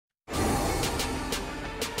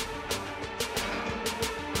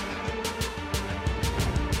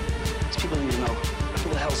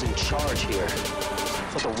charge here.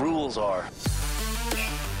 That's what the rules are.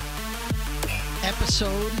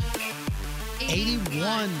 Episode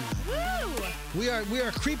 81. Woo! We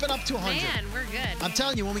are creeping up to 100. Man, we're good. I'm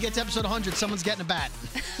telling you, when we get to episode 100, someone's getting a bat.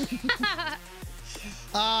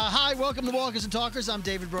 Hi, welcome to Walkers and Talkers. I'm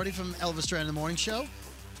David Brody from Elvis Duran in the Morning Show.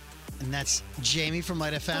 And that's Jamie from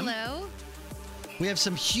Light FM. Hello. We have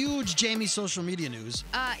some huge Jamie social media news,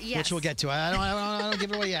 Yes. which we'll get to. I don't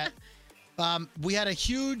give it away yet. We had a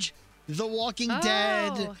huge The Walking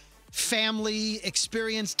Dead family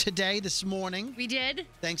experience today, this morning. We did.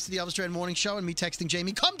 Thanks to the Elvis Duran Morning Show and me texting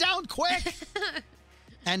Jamie, come down quick!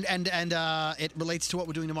 and it relates to what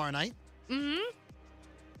we're doing tomorrow night.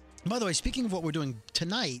 Mm-hmm. By the way, speaking of what we're doing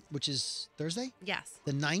tonight, which is Thursday? Yes.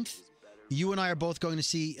 The 9th, you and I are both going to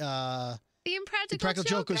see The Impractical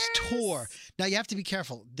Jokers tour. Now, you have to be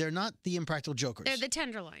careful. They're not the Impractical Jokers. They're the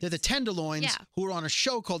Tenderloins. They're the Tenderloins, Yeah. who are on a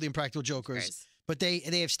show called The Impractical Jokers. But they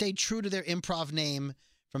have stayed true to their improv name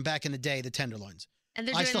from back in the day, the Tenderloins. And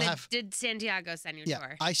they're doing did Santiago send you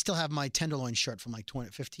tour? I still have my Tenderloin shirt from like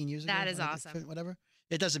 15 years ago. That is awesome. Whatever.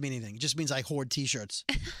 It doesn't mean anything. It just means I hoard T-shirts.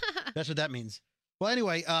 That's what that means. Well,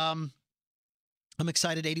 anyway, I'm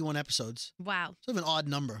excited. 81 episodes. Wow. Sort of an odd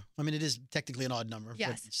number. I mean, it is technically an odd number. Yes.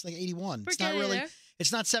 But it's like 81. We're It's not getting really. there.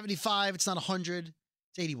 It's not 75. It's not 100.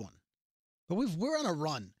 It's 81. But we're on a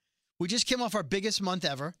run. We just came off our biggest month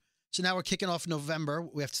ever. So now we're kicking off November.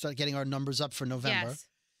 We have to start getting our numbers up for November. Yes.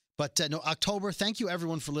 But no, October, thank you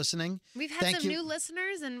everyone for listening. We've had some new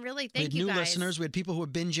listeners, and really thank you We guys. had new listeners. We had people who were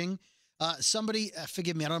binging. Somebody,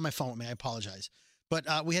 forgive me, I don't have my phone with me. I apologize. But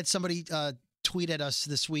we had somebody tweet at us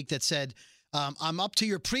this week that said, I'm up to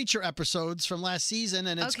your Preacher episodes from last season,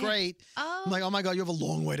 and it's great. Oh. I'm like, oh my God, you have a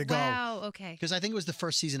long way to go. Wow, okay. Because I think it was the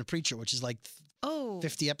first season of Preacher, which is like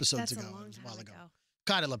 50 episodes that's ago. a long It was time a while ago. ago.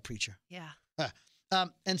 God, I love Preacher. Yeah.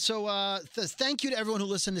 And so thank you to everyone who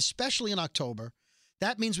listened, especially in October.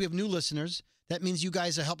 That means we have new listeners. That means you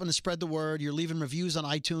guys are helping to spread the word. You're leaving reviews on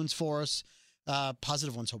iTunes for us,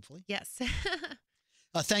 positive ones, hopefully. Yes.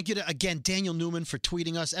 Thank you to, again, Daniel Newman for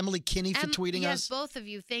tweeting us, Emily Kinney for tweeting yes, us. both of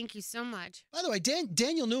you. Thank you so much. By the way,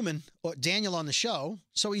 Daniel Newman, or Daniel on the show,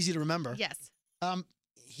 so easy to remember. Yes.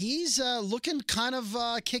 He's looking kind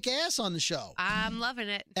of kick-ass on the show. I'm loving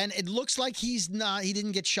it. And it looks like he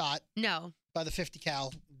didn't get shot No. by the 50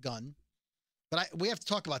 cal gun. But we have to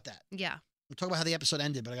talk about that. Yeah. We'll talk about how the episode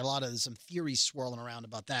ended, but I got some theories swirling around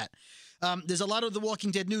about that. There's a lot of The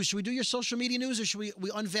Walking Dead news. Should we do your social media news, or should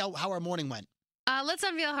we unveil how our morning went? Let's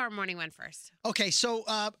unveil how our morning went first. Okay, so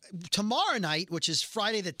tomorrow night, which is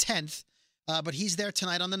Friday the 10th, but he's there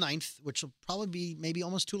tonight on the 9th, which will probably be maybe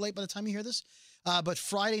almost too late by the time you hear this. But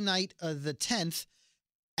Friday night, the 10th,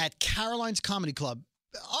 at Caroline's Comedy Club,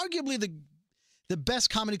 arguably the best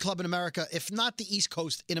comedy club in America, if not the East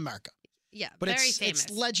Coast in America. Yeah, But very famous. It's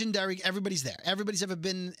legendary. Everybody's there. Everybody's ever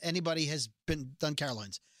been. Anybody has done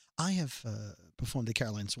Caroline's. I have performed at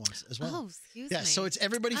Caroline's once as well. Oh, excuse me. Yeah, so it's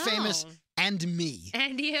everybody famous and me.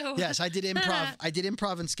 And you. Yes, I did improv. I did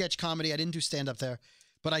improv and sketch comedy. I didn't do stand up there,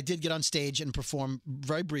 but I did get on stage and perform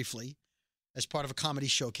very briefly as part of a comedy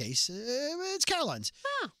showcase. It's Caroline's.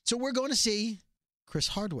 Oh. So we're going to see Chris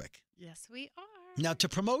Hardwick. Yes, we are. Now, to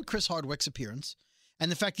promote Chris Hardwick's appearance and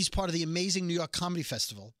the fact he's part of the amazing New York Comedy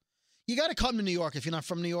Festival, you got to come to New York if you're not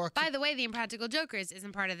from New York. By the way, the Impractical Jokers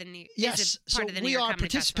isn't part of the New. Yes, so New we York are Comedy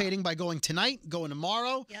participating Festival. by going tonight, going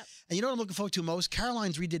tomorrow. Yep. And you know what I'm looking forward to most?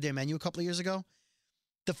 Caroline's redid their menu a couple of years ago.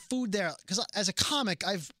 The food there, because as a comic,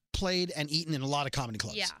 I've played and eaten in a lot of comedy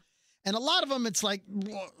clubs. Yeah. And a lot of them, it's like,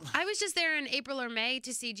 I was just there in April or May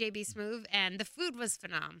to see JB Smoove, and the food was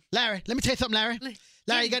phenomenal. Larry, let me tell you something, Larry.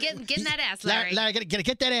 Larry, Get in that ass, Larry. Larry,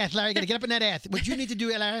 get that ass, Larry. Gotta get up in that ass. What you need to do,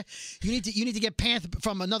 Larry, you need to get pants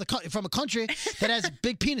from from a country that has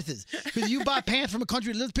big penises. Because you buy pants from a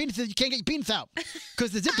country that has penises, you can't get your penis out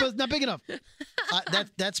because the zipper's not big enough.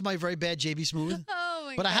 That's my very bad JB Smoove. Oh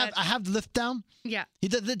my But God. I have the lift down. Yeah. He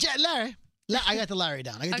did Larry. I got the Larry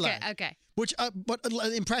down. I got the Larry. Okay. Which, but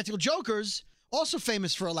Impractical Jokers, also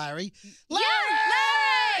famous for a Larry. Larry!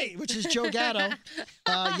 Larry! Which is Joe Gatto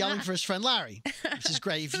yelling for his friend Larry, which is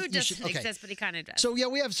great. Food doesn't exist, but he kind of does. So yeah,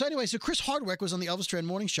 we have. So anyway, so Chris Hardwick was on the Elvis Duran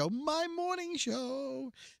Morning Show, my morning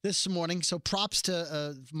show this morning. So props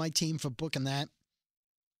to my team for booking that.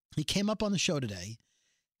 He came up on the show today,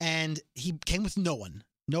 and he came with no one,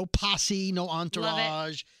 no posse, no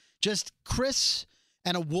entourage, just Chris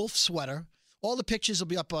and a wolf sweater. All the pictures will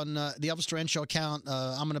be up on the Elvis Duran Show account.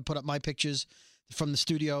 I'm going to put up my pictures from the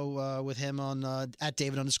studio with him on at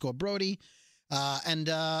David_Brody.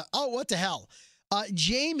 What the hell?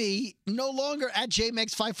 Jamie, no longer at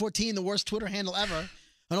JMegs514, the worst Twitter handle ever.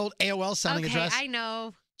 An old AOL sounding address. I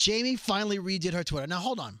know. Jamie finally redid her Twitter. Now,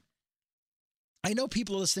 hold on. I know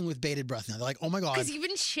people are listening with bated breath now. They're like, oh my God. Because you've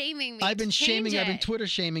been shaming me. I've been to change shaming, I've been it. Twitter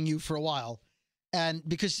shaming you for a while. And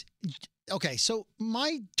because, okay, so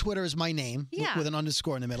my Twitter is my name Yeah. with an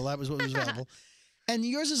underscore in the middle. That was what was available. And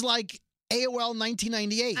yours is like AOL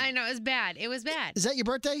 1998. I know, it was bad. It was bad. Is that your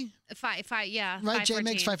birthday? Five, yeah. Right, 514.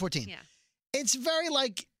 JMX 514. Yeah. It's very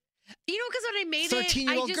like, You know, because when I made it, I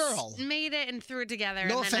 13-year-old just girl. made it and threw it together.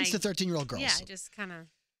 no and then offense to 13-year-old girls. Yeah, I just kind of.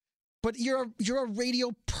 But you're a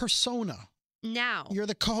radio persona. Now. You're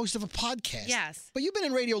the co-host of a podcast. Yes, But you've been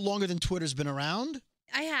in radio longer than Twitter's been around.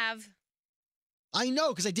 I have. I know,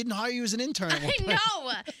 because I didn't hire you as an intern. at one I point.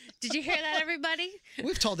 know. Did you hear that, everybody?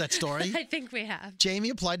 We've told that story. I think we have. Jamie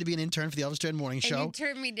applied to be an intern for the Elvis Duran Morning And Show. you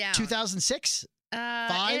turned me down. 2006,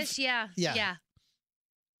 Five? Ish, yeah. Yeah. Yeah.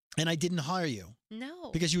 and I didn't hire you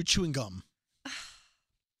No. because you were chewing gum.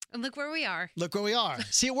 And look where we are. Look where we are.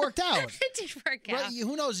 See, it worked out. It did work out. Right?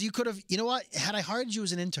 Who knows? You could have, you know what? Had I hired you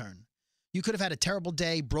as an intern, you could have had a terrible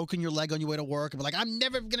day, broken your leg on your way to work, and be like, I'm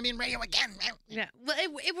never going to be in radio again. Yeah. Well,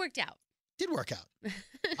 it worked out. Did work out.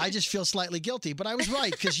 I just feel slightly guilty, but I was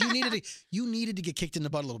right because you needed to get kicked in the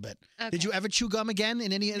butt a little bit. Okay. Did you ever chew gum again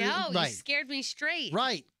in any? No, right, you scared me straight.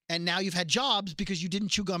 right. And now you've had jobs because you didn't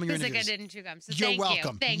chew gum in your It's like I interviews. didn't chew gum. So You're thank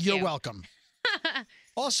welcome. you. Thank You're you. welcome.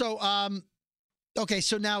 Also, okay,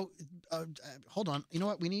 so now, hold on. You know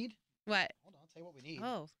what we need? What? Hold on, I'll tell you what we need.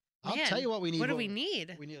 Oh. I'll man. tell you what we need. What do we need?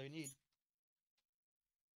 What we need.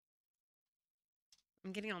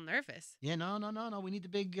 I'm getting all nervous. Yeah, no. We need the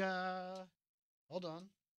big. Hold on.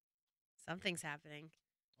 Something's happening.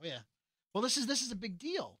 Oh yeah. Well, this is a big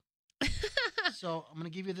deal. So I'm gonna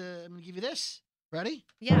give you this. Ready?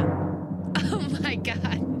 Yeah. Oh my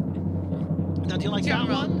God. Now, do you like Drum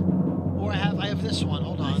that roll. one? Or I have this one.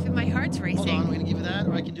 Hold on. My heart's racing. Hold on. We're gonna give you that,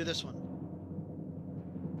 or I can do this one.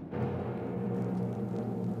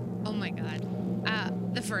 Oh my God.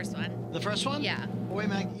 The first one. The first one? Yeah. Oh, wait a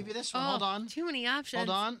minute. I can give you this one. Oh, Hold on. Too many options. Hold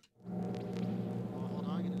on. Oh, hold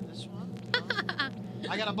on. I can do this one. Hold on.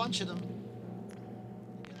 I got a bunch of them.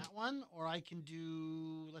 Do that one, or I can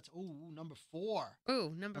do. Number 4.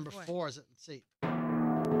 Ooh, number Number 4. 4 is it? Let's see. All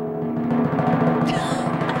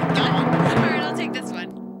right, I'll take this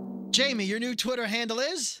one. Jamie, your new Twitter handle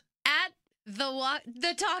is? At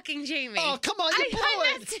the Talking Jamie. Oh, come on, you blew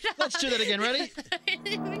I it. messed it up. Let's do that again. Ready?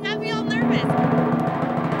 You have me all nervous.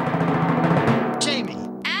 Jamie.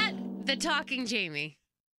 At the Talking Jamie.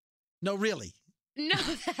 No, really. No,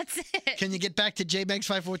 that's it. Can you get back to JBanks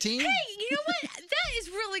 514? Hey, you know what? That is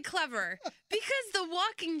really clever because the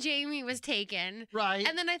Walking Jamie was taken. Right.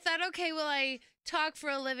 And then I thought, okay, well, I talk for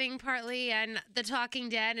a living partly and The Talking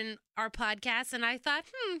Dead and our podcast. And I thought,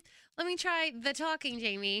 let me try The Talking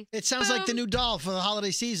Jamie. It sounds like the Boom. new doll for the holiday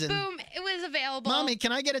season. Boom. It was available. Mommy,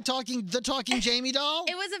 can I get the talking Jamie doll?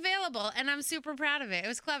 It was available, and I'm super proud of it. It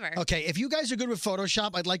was clever. Okay, if you guys are good with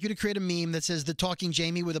Photoshop, I'd like you to create a meme that says the talking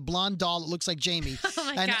Jamie with a blonde doll that looks like Jamie. Oh,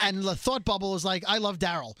 my and God. and the thought bubble is like, I love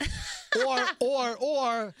Daryl.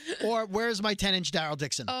 or where's my 10-inch Daryl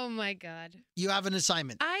Dixon? Oh, my God. You have an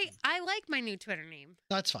assignment. I like my new Twitter name.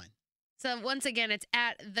 That's fine. So, once again, it's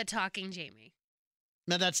at The Talking Jamie.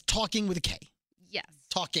 Now that's talking with a K. Yes.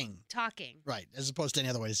 Talking. Talking. Right, as opposed to any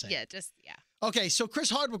other way to say it. Yeah. Okay, so Chris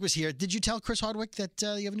Hardwick was here. Did you tell Chris Hardwick that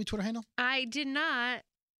you have a new Twitter handle? I did not.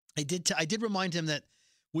 I did remind him that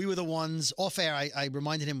we were the ones, off air, I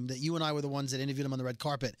reminded him that you and I were the ones that interviewed him on the red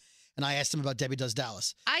carpet, and I asked him about Debbie Does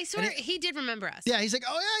Dallas. I swear he did remember us. Yeah, he's like,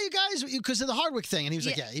 oh, yeah, you guys, because of the Hardwick thing. And he was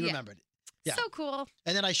like, Yeah, yeah, he yeah. remembered. Yeah. So cool.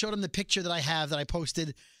 And then I showed him the picture that I have that I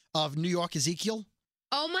posted of New York Ezekiel.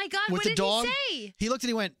 Oh, my God. With What the did dog? he say? He looked and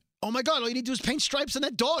he went, oh, my God, all you need to do is paint stripes on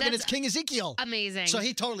that dog, and That's it's King Ezekiel. Amazing. So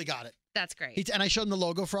he totally got it. That's great. And I showed him the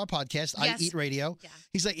logo for our podcast, I Yes. Eat Radio. Yeah.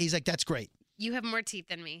 He's like, that's great. You have more teeth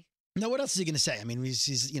than me. Now, what else is he going to say? I mean,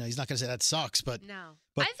 he's not going to say that sucks, but No.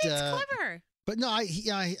 But, I think it's clever. But no,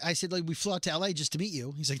 I said, like, we flew out to L.A. just to meet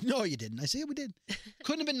you. He's like, no, you didn't. I said, yeah, we did.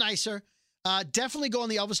 Couldn't have been nicer. Definitely go on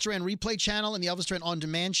the Elvis Duran Replay channel and the Elvis Duran On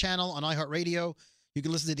Demand channel on iHeartRadio. You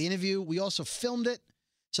can listen to the interview. We also filmed it,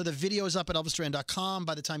 so the video is up at elvisduran.com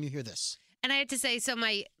by the time you hear this. And I have to say, so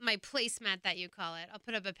my placemat that you call it, I'll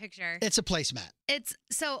put up a picture. It's a placemat. It's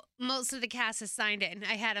so most of the cast has signed it, and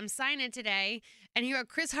I had him sign it today. And he wrote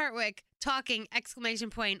Chris Hardwick talking !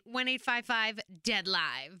 1855 dead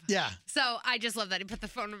live. Yeah. So I just love that he put the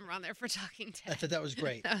phone number on there for Talking I Dead. thought that was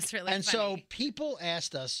great. That was really And so funny. people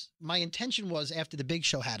asked us, my intention was after the Big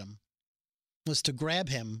Show had him, was to grab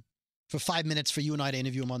him for 5 minutes for you and I to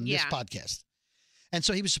interview him on this Yeah. podcast. And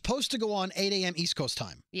so he was supposed to go on 8 a.m. East Coast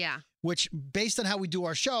time, Yeah, which based on how we do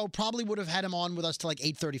our show, probably would have had him on with us till like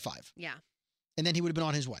 8:35. yeah. And then he would have been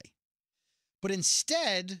on his way. But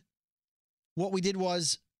instead, what we did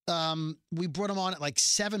was we brought him on at like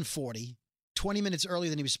 7:40, 20 minutes earlier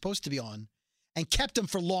than he was supposed to be on, and kept him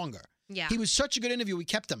for longer. Yeah. He was such a good interview. We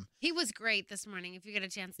kept him. He was great this morning. If you get a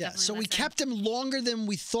chance, Yeah. definitely So we listen. kept him longer than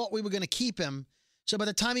we thought we were going to keep him. So by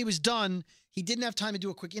the time he was done, he didn't have time to do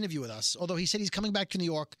a quick interview with us. Although he said he's coming back to New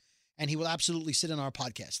York, and he will absolutely sit in our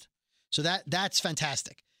podcast. So that's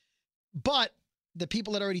fantastic. But the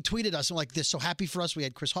people that already tweeted us and like, they're so happy for us. We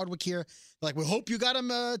had Chris Hardwick here. They're like, we hope you got him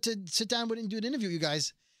to sit down with and do an interview, you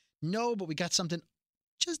guys. No, but we got something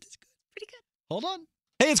just as good. Pretty good. Hold on.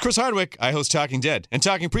 Hey, it's Chris Hardwick. I host Talking Dead and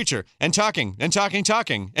Talking Preacher and Talking and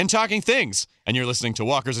Talking and Talking Things. And you're listening to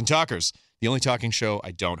Walkers and Talkers, the only talking show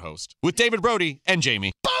I don't host, with David Brody and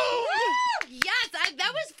Jamie. Yes,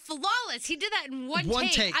 that was flawless. He did that in one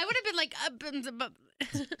take. I would have been like,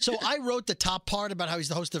 So I wrote the top part about how he's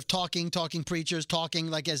the host of Talking Preachers,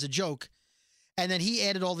 Talking like as a joke. And then he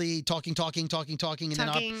added all the talking. And then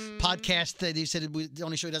our podcast that he said the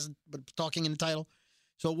only show he doesn't, but talking in the title.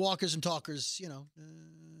 So Walkers and Talkers,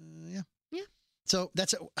 yeah. Yeah. So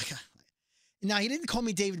that's it. Now, he didn't call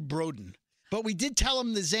me David Broden, but we did tell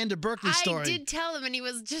him the Xander Berkeley story. I did tell him, and he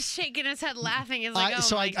was just shaking his head laughing. He's like,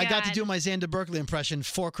 So my I God. got to do my Xander Berkeley impression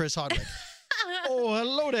for Chris Hardwick. Oh,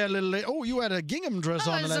 hello there, little lady. Oh, you had a gingham dress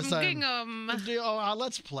on the last some time. gingham. Oh,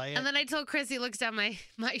 let's play it. And then I told Chris he looks down my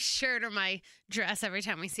shirt or my dress every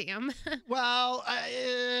time we see him. Well,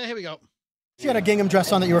 here we go. You had a gingham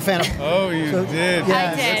dress on that you were a fan of. Oh, you did. Yeah. I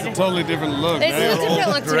did. That's a totally different look. This Now is a you're different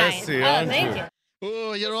all look tonight. dressy, Oh, aren't thank you? you.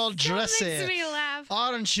 Oh, you're all dressy. That makes me laugh.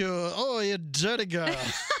 Aren't you? Oh, you dirty girl.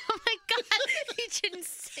 Oh my God, he didn't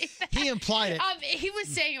say that. He implied it. He was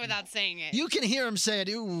saying it without saying it. You can hear him say it.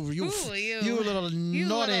 Ooh, you little You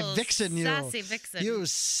naughty little vixen. sassy vixen. You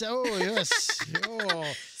so, yes. Oh.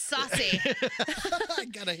 Saucy. I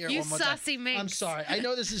got to hear it You one more time. saucy minx. I'm sorry. I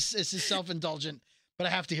know this is self-indulgent, but I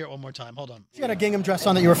have to hear it one more time. Hold on. You had a gingham dress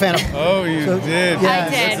on that you were a fan of. Oh, you did. Yeah. I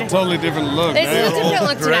did. That's a totally different look. This Now is a you're all different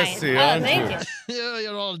look tonight. dressy, Oh, aren't thank you? you.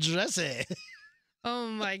 You're all dressy. Oh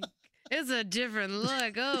my, it's a different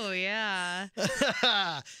look. Oh yeah.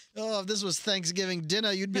 Oh, if this was Thanksgiving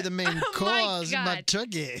dinner, you'd be the main Oh, my cause. My God.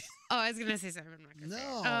 turkey. Oh, I was gonna say something. I'm not gonna say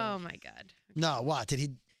it. No. Oh my God. No, what? Did he?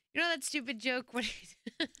 You know that stupid joke when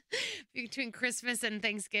between Christmas and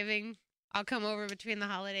Thanksgiving? I'll come over between the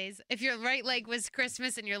holidays. If your right leg was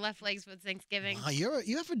Christmas and your left leg was Thanksgiving. Wow,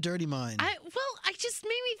 you have a dirty mind. I just made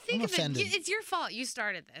me think I'm of offended. it. It's your fault. You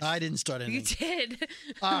started this. I didn't start You anything. did.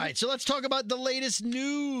 All right, so let's talk about the latest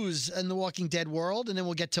news in the Walking Dead world, and then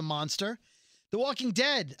we'll get to Monster. The Walking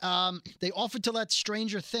Dead, they offered to let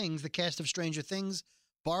Stranger Things, the cast of Stranger Things,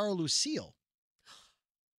 borrow Lucille.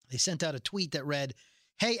 They sent out a tweet that read,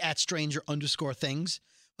 "Hey, @Stranger_Things."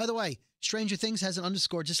 By the way, Stranger Things has an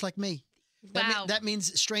underscore just like me. Wow. That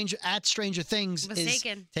means Stranger Things Was is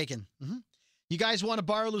taken. taken. You guys want to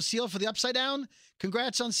borrow Lucille for the Upside Down?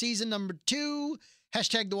 Congrats on season number 2. #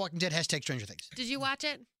 The Walking Dead. # Stranger Things. Did you watch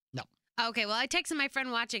it? No. Okay, well, I texted my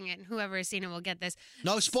friend watching it, and whoever has seen it will get this.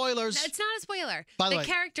 No spoilers. No, it's not a spoiler. By the way,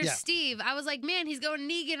 character yeah. Steve, I was like, man, he's going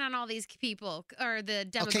Negan on all these people, or the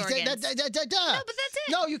Okay, Demogorgons. No, but that's it.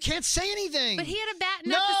 No, you can't say anything. But he had a bat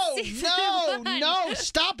in No, season one. no,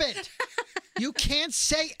 stop it. You can't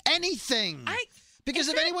say anything. Because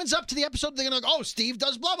if anyone's up to the episode, they're going to go, oh, Steve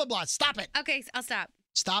does blah, blah, blah. Stop it. Okay, I'll stop.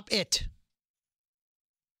 Stop it.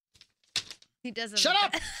 He doesn't. Shut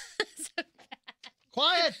up.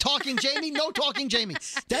 Quiet, Talking Jamie. No Talking Jamie.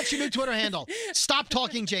 That's your new Twitter handle. Stop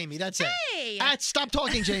Talking Jamie. That's it. Hey! Stop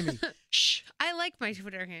Talking Jamie. Shh. I like my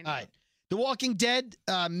Twitter handle. All right. The Walking Dead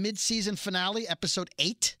mid-season finale, episode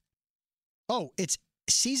 8. Oh, it's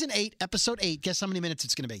season 8, episode 8. Guess how many minutes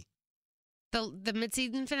it's going to be? The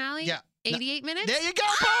mid-season finale? Yeah. 88 minutes? There you go.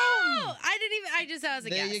 Oh, Boom. I just that was a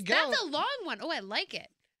There guess. you go. That's a long one. Oh, I like it.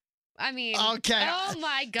 I mean, Okay. Oh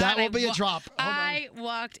my God. That will be a drop. Hold on. I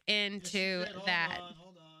walked into that.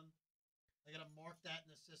 Hold on. I got to mark that in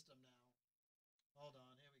the system now. Hold on.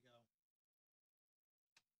 Here we go.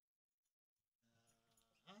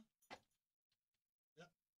 Yep.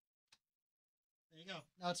 There you go.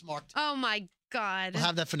 Now it's marked. Oh my God. We'll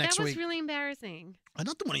have that for next that was week. really embarrassing. I'm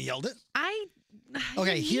not the one who yelled it. I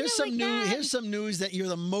Okay, didn't here's mean some it like news. that. Here's some news that you're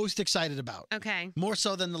the most excited about. Okay. More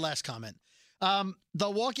so than the last comment. The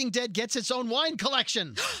Walking Dead gets its own wine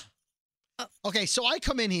collection. Okay, so I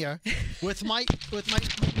come in here with my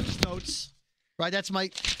news notes. Right, that's my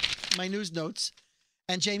news notes.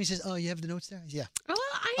 And Jamie says, "Oh, you have the notes there?" Yeah.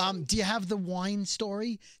 Well, Do you have the wine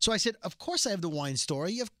story? So I said, "Of course I have the wine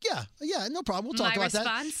story." Yeah, no problem. We'll talk my about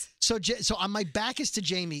that. response. So on my back is to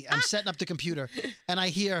Jamie. I'm setting up the computer, and I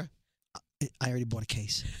hear, "I already bought a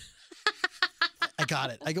case." I got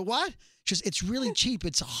it. I go, "What?" Just it's really cheap.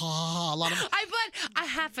 It's a lot of. I bought a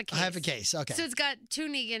half a case. I have a case. Okay. So it's got 2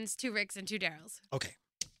 Negans, 2 Ricks, and 2 Daryls. Okay.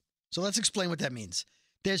 So let's explain what that means.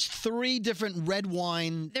 There's 3 different red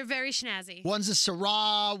wine. They're very snazzy. One's a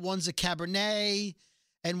Syrah, one's a Cabernet,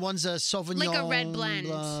 and one's a Sauvignon. Like a red blend.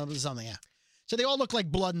 Something, yeah. So they all look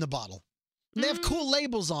like blood in the bottle. And they have cool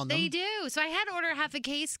labels on them. They do. So I had to order half a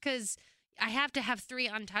case because I have to have 3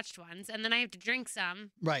 untouched ones, and then I have to drink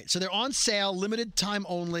some. Right. So they're on sale, limited time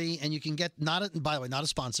only, and you can get, by the way, not a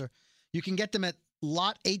sponsor. You can get them at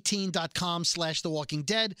lot18.com/The Walking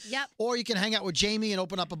Dead. Yep. Or you can hang out with Jamie and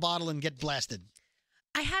open up a bottle and get blasted.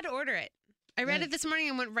 I had to order it. I read it this morning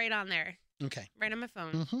and went right on there. Okay. Right on my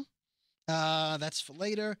phone. Mm-hmm. That's for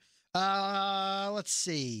later. Let's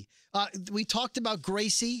see. We talked about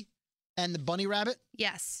Gracie and the bunny rabbit.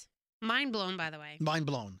 Yes. Mind blown, by the way. Mind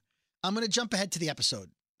blown. I'm going to jump ahead to the episode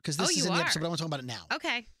because this is in the episode, but I want to talk about it now.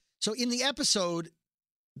 Okay. So in the episode,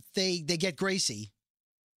 they get Gracie,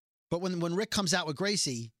 but when Rick comes out with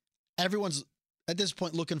Gracie, everyone's at this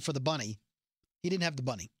point looking for the bunny. He didn't have the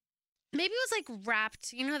bunny. Maybe it was like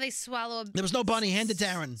wrapped. You know, they swallow. There was no bunny. Hand it to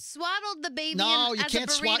Aaron. Swaddled the baby. No, you as can't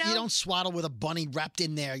a swaddle. You burrito? don't swaddle with a bunny wrapped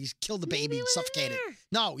in there. You kill the baby Maybe it and was in suffocate it. there.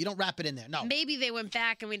 No, you don't wrap it in there. No. Maybe they went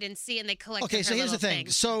back and we didn't see, and they collected. Okay, so her here's the little thing.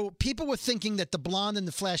 things. So people were thinking that the blonde in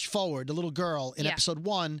the flash forward, the little girl in Yeah. episode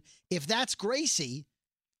 1, if that's Gracie,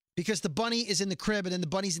 because the bunny is in the crib and then the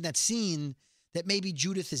bunny's in that scene, that maybe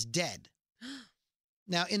Judith is dead.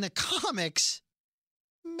 Now, in the comics,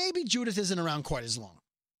 maybe Judith isn't around quite as long.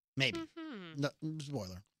 Maybe. Mhm. No,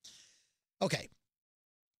 spoiler. Okay.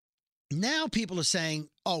 Now people are saying,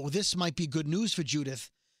 oh, this might be good news for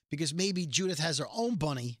Judith because maybe Judith has her own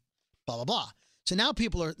bunny, blah, blah, blah. So now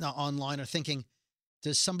people are now online are thinking,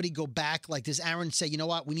 does somebody go back? Like, does Aaron say, you know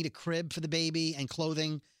what? We need a crib for the baby and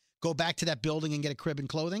clothing. Go back to that building and get a crib and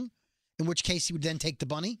clothing? In which case he would then take the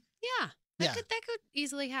bunny? Yeah. Yeah. That could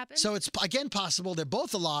easily happen. So it's, again, possible they're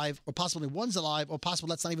both alive, or possibly one's alive, or possible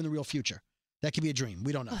that's not even the real future. That could be a dream.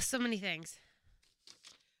 We don't know. oh, so many things.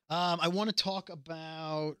 I want to talk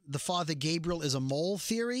about the Father Gabriel is a mole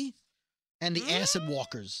theory and the acid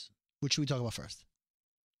walkers. Which should we talk about first?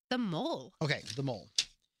 The mole. Okay, the mole.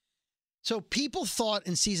 So people thought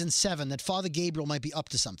in season 7 that Father Gabriel might be up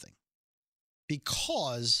to something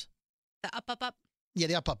because, The up. yeah,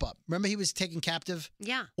 the up. Remember he was taken captive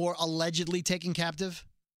Yeah. or allegedly taken captive?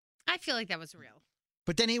 I feel like that was real.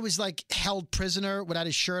 But then he was like held prisoner without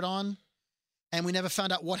his shirt on. And we never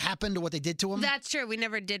found out what happened or what they did to him. That's true. We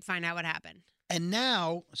never did find out what happened. And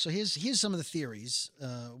now, so here's some of the theories,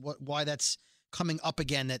 why that's coming up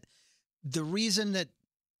again. That the reason that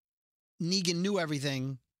Negan knew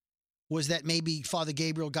everything was that maybe Father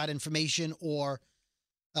Gabriel got information, or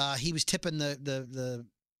he was tipping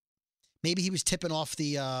maybe he was tipping off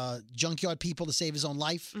the junkyard people to save his own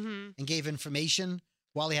life Mm-hmm. and gave information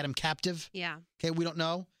while he had him captive. Yeah. Okay, we don't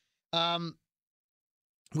know.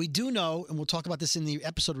 We do know, and we'll talk about this in the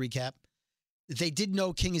episode recap, they did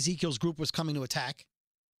know King Ezekiel's group was coming to attack.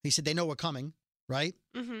 He said they know we're coming, right?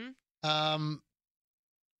 Mm-hmm.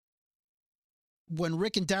 When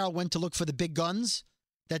Rick and Daryl went to look for the big guns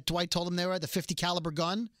that Dwight told them they were, the 50 caliber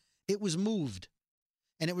gun, it was moved.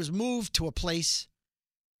 And it was moved to a place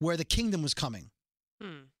where the kingdom was coming,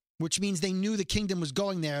 which means they knew the kingdom was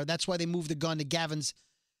going there. That's why they moved the gun to Gavin's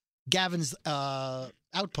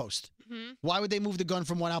outpost. Mm-hmm. Why would they move the gun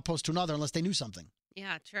from one outpost to another unless they knew something?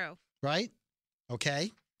 Yeah, true. Right?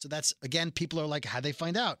 Okay. So that's, again, people are like, how'd they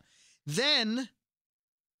find out? Then,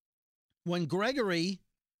 when Gregory,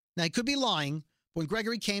 now he could be lying, when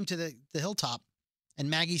Gregory came to the hilltop and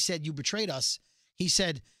Maggie said, you betrayed us, he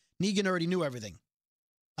said, Negan already knew everything.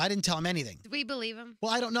 I didn't tell him anything. Do we believe him?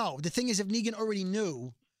 Well, I don't know. The thing is, if Negan already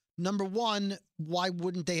knew, number one, why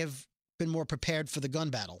wouldn't they have been more prepared for the gun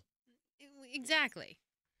battle? Exactly.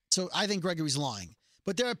 So I think Gregory's lying.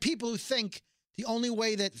 But there are people who think the only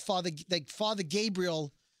way that Father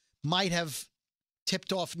Gabriel might have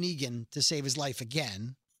tipped off Negan to save his life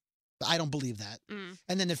again, but I don't believe that. Mm.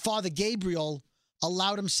 And then that Father Gabriel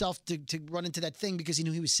allowed himself to run into that thing because he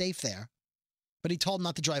knew he was safe there, but he told him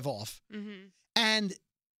not to drive off. Mm-hmm. And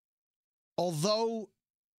although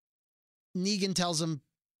Negan tells him,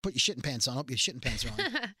 put your shitting pants on, hope your shitting pants are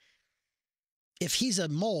on. If he's a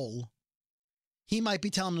mole, he might be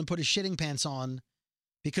telling him to put his shitting pants on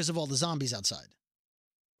because of all the zombies outside.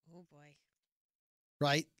 Oh boy.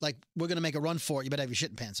 Right? Like, we're going to make a run for it. You better have your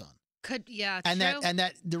shitting pants on. Yeah, And true.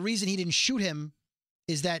 that the reason he didn't shoot him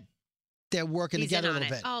is that they're working He's together a in on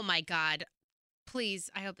little it. bit. Oh my God. Please,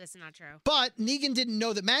 I hope that's not true. But Negan didn't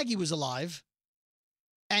know that Maggie was alive,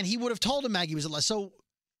 and he would have told him Maggie was alive. So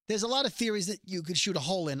there's a lot of theories that you could shoot a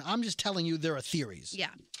hole in. I'm just telling you there are theories. Yeah.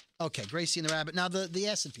 Okay, Gracie and the rabbit. Now, the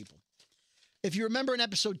acid people. If you remember in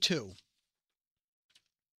episode 2,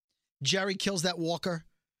 Jerry kills that walker,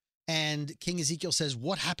 and King Ezekiel says,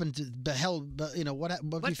 "What happened to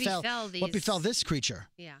what befell this creature?"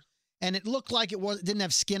 Yeah. And it looked like it didn't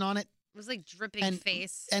have skin on it. It was like dripping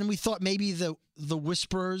face. And we thought maybe the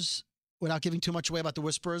Whisperers, without giving too much away about the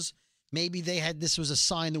Whisperers, maybe this was a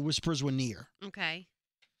sign the Whisperers were near. Okay.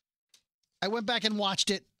 I went back and watched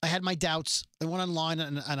it. I had my doubts. I went online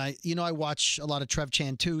and I watch a lot of Trev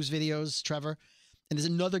Chan 2's videos, Trevor. And there's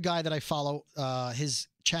another guy that I follow. His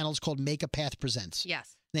channel is called Make a Path Presents.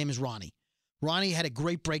 Yes. His name is Ronnie. Ronnie had a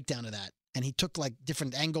great breakdown of that. And he took like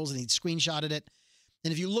different angles and he screenshotted it.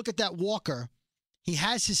 And if you look at that walker, he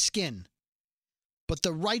has his skin, but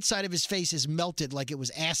the right side of his face is melted like it was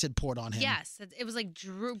acid poured on him. Yes. It was like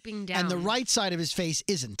drooping down. And the right side of his face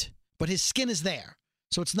isn't, but his skin is there.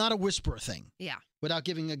 So it's not a Whisperer thing. Yeah. Without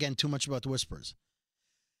giving, again, too much about the Whisperers.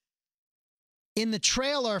 In the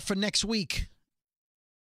trailer for next week,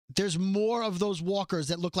 there's more of those walkers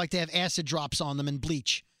that look like they have acid drops on them and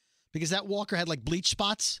bleach. Because that walker had like bleach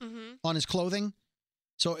spots on his clothing.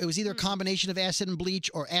 So it was either a combination of acid and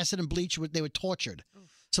bleach or acid and bleach. They were tortured. Oof.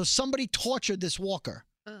 So somebody tortured this walker.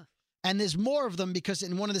 Ugh. And there's more of them because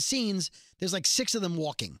in one of the scenes, there's like 6 of them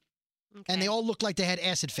walking. Okay. And they all look like they had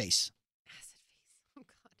acid face. Acid face. Oh,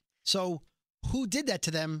 God. So who did that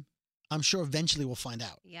to them? I'm sure eventually we'll find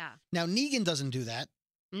out. Yeah. Now, Negan doesn't do that.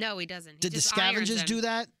 No, he doesn't. He Did the just irons scavengers them. do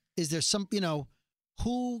that? Is there some,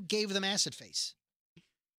 who gave them acid face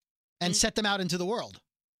and set them out into the world?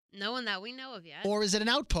 No one that we know of yet. Or is it an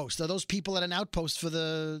outpost? Are those people at an outpost for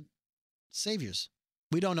the saviors?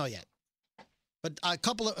 We don't know yet. But a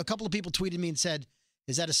couple of people tweeted me and said,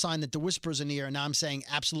 is that a sign that the Whisperers are near? And now I'm saying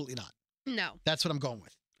absolutely not. No. That's what I'm going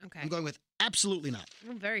with. Okay. I'm going with absolutely not.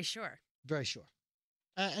 I'm very sure. Very sure.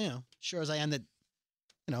 Sure as I am that,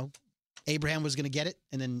 Abraham was going to get it,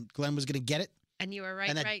 and then Glenn was going to get it. And you were right,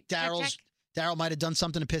 and that right. Check. Daryl might have done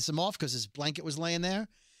something to piss him off because his blanket was laying there.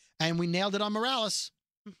 And we nailed it on Morales.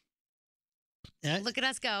 Yeah. Look at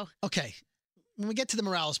us go. Okay. When we get to the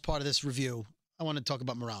Morales part of this review, I want to talk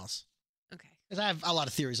about Morales. Okay. Because I have a lot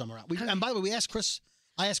of theories on Morales. And by the way, I asked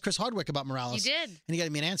Chris Hardwick about Morales. You did? And he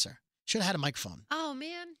got me an answer. Should have had a microphone. Oh,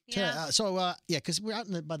 man. Yeah. Because we're out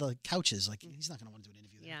by the couches. Like, he's not going to want to do an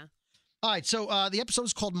interview there. Yeah. All right. So the episode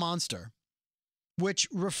is called Monster, which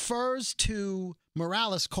refers to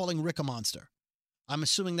Morales calling Rick a monster. I'm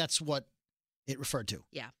assuming that's what it referred to.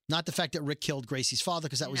 Yeah. Not the fact that Rick killed Gracie's father,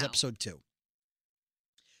 because that was No. episode 2.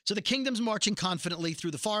 So the kingdom's marching confidently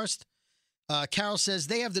through the forest. Carol says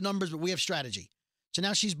they have the numbers, but we have strategy. So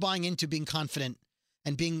now she's buying into being confident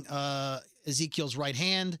and being Ezekiel's right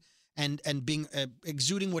hand and being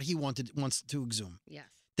exuding what he wants to exude. Yes.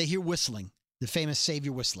 They hear whistling, the famous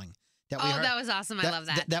savior whistling. That we heard, that was awesome. I love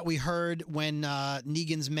that. That we heard when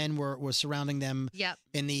Negan's men were surrounding them Yep.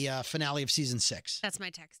 in the finale of season 6. That's my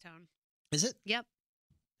text tone. Is it? Yep.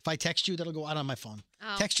 If I text you, that'll go out on my phone.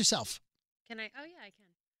 Oh. Text yourself. Can I? Oh, yeah, I can.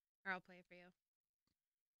 Or I'll play it for you.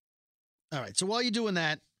 All right. So while you're doing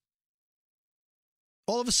that,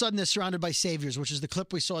 all of a sudden they're surrounded by saviors, which is the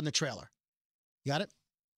clip we saw in the trailer. You got it?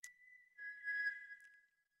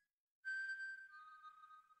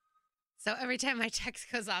 So every time my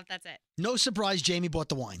text goes off, that's it. No surprise, Jamie bought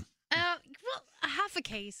the wine. Well, half a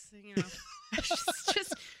case,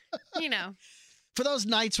 just, For those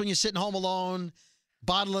nights when you're sitting home alone,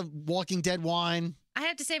 bottle of Walking Dead wine. I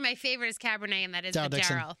have to say my favorite is Cabernet, and that is the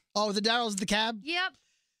Dixon. Daryl. Oh, the Daryl's the cab? Yep.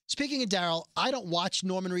 Speaking of Daryl, I don't watch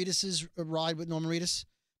Norman Reedus's ride with Norman Reedus,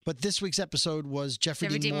 but this week's episode was Jeffrey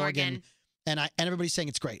Dean Morgan. And everybody's saying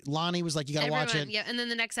it's great. Lonnie was like, you got to watch it. Yeah, and then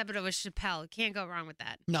the next episode was Chappelle. Can't go wrong with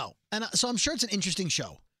that. No. And so I'm sure it's an interesting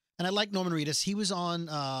show. And I like Norman Reedus. He was on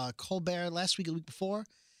Colbert last week, the week before.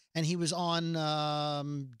 And he was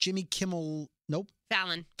on Jimmy Kimmel. Nope.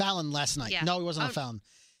 Fallon last night. Yeah. No, he wasn't on Fallon.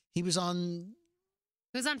 He was on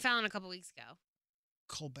He was on Fallon a couple weeks ago.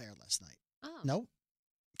 Colbert last night. Oh. No?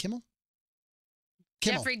 Kimmel?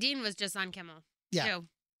 Jeffrey Dean was just on Kimmel. Yeah. Too.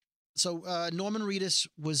 So Norman Reedus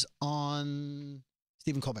was on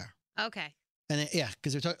Stephen Colbert. Okay. And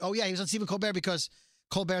because they're talking. Oh yeah, he was on Stephen Colbert because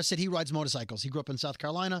Colbert said he rides motorcycles. He grew up in South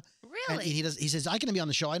Carolina. Really? And he says I can be on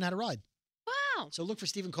the show. I know how to ride. Wow. So look for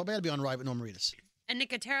Stephen Colbert to be on Ride with Norman Reedus. And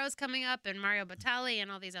Nicotero's coming up, and Mario Batali, and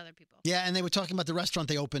all these other people. Yeah, and they were talking about the restaurant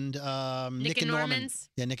they opened. Nick and Norman. Norman's.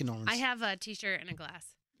 Yeah, Nick and Norman's. I have a T-shirt and a glass.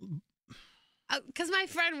 Because my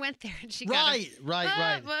friend went there and she got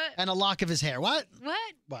Right. What? And a lock of his hair. What?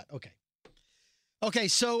 What? Okay. Okay,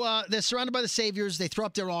 so they're surrounded by the saviors. They throw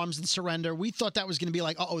up their arms and surrender. We thought that was going to be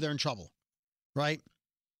like, they're in trouble, right?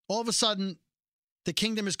 All of a sudden, the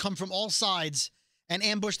kingdom has come from all sides, and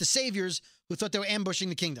ambush the saviors who thought they were ambushing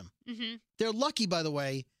the kingdom. Mm-hmm. They're lucky, by the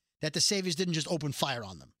way, that the saviors didn't just open fire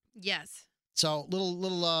on them. Yes. So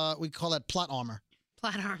we call that plot armor.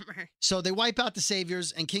 Plot armor. So they wipe out the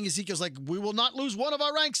saviors, and King Ezekiel's like, we will not lose one of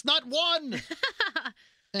our ranks, not one.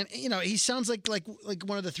 And, he sounds like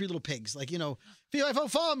one of the Three Little Pigs, like,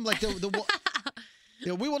 fum, like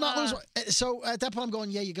we will not lose one. So at that point, I'm going,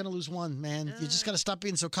 yeah, you're going to lose one, man. You just got to stop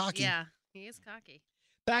being so cocky. Yeah, he is cocky.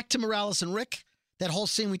 Back to Morales and Rick. That whole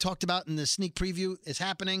scene we talked about in the sneak preview is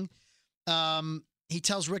happening. He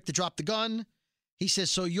tells Rick to drop the gun. He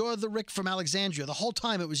says, so you're the Rick from Alexandria. The whole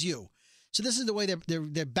time it was you. So this is the way they're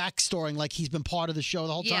backstoring, like he's been part of the show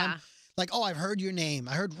the whole time. Like, oh, I've heard your name.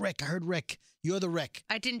 I heard Rick. You're the Rick.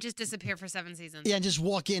 I didn't just disappear for 7 seasons. Yeah, and just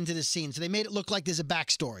walk into the scene. So they made it look like there's a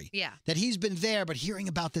backstory. Yeah. That he's been there, but hearing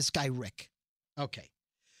about this guy, Rick. Okay.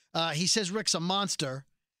 He says Rick's a monster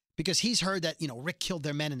because he's heard that, Rick killed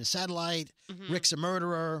their men in the satellite. Mm-hmm. Rick's a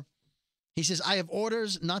murderer. He says, I have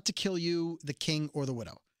orders not to kill you, the king, or the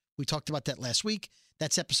widow. We talked about that last week.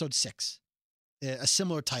 That's episode 6. A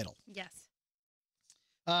similar title. Yes.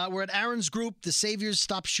 We're at Aaron's group. The saviors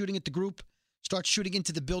stop shooting at the group, start shooting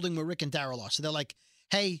into the building where Rick and Daryl are. So they're like,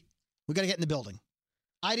 hey, we got to get in the building.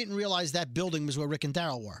 I didn't realize that building was where Rick and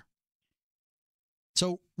Daryl were.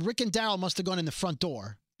 So Rick and Daryl must have gone in the front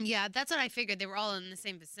door. Yeah, that's what I figured. They were all in the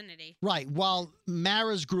same vicinity. Right, while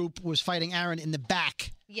Mara's group was fighting Aaron in the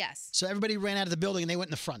back. Yes. So everybody ran out of the building and they went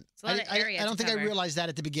in the front. It's a lot of area I don't to think I cover. realized that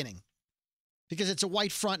at the beginning. Because it's a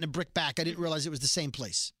white front and a brick back. I didn't realize it was the same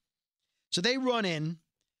place. So they run in.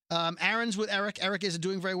 Aaron's with Eric. Eric isn't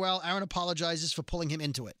doing very well. Aaron apologizes for pulling him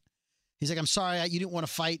into it. He's like, I'm sorry, you didn't want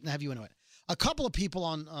to fight and have you into it. A couple of people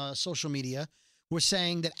on social media were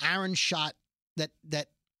saying that Aaron shot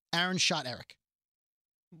Aaron shot Eric.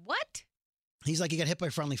 What? He's like, he got hit by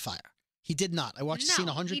friendly fire. He did not. I watched the scene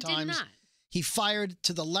 100 times. He did not. He fired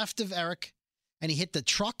to the left of Eric, and he hit the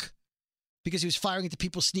truck because he was firing at the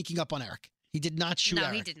people sneaking up on Eric. He did not shoot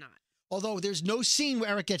Eric. No, he did not. Although there's no scene where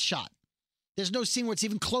Eric gets shot. There's no scene where it's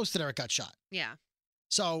even close that Eric got shot. Yeah.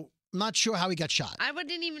 So I'm not sure how he got shot.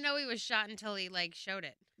 Didn't even know he was shot until he showed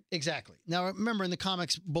it. Exactly. Now, remember in the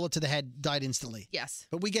comics, bullet to the head, died instantly. Yes.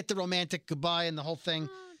 But we get the romantic goodbye and the whole thing.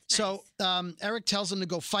 Oh, it's So nice. Eric tells him to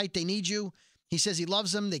go fight. They need you. He says he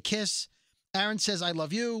loves him. They kiss. Aaron says, I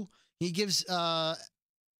love you. He gives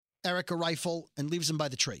Eric a rifle and leaves him by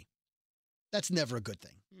the tree. That's never a good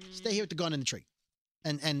thing. Stay here with the gun in the tree.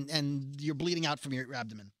 And you're bleeding out from your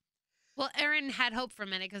abdomen. Well, Aaron had hope for a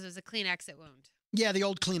minute because it was a clean exit wound. Yeah, the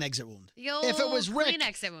old clean exit wound. The old If it was Rick, clean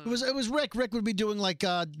exit wound. it was Rick. Rick would be doing like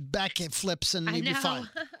back flips and I he'd know. be fine.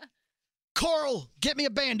 Coral, get me a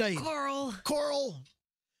Band-Aid. Coral.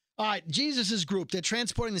 All right, Jesus' group. They're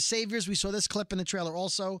transporting the saviors. We saw this clip in the trailer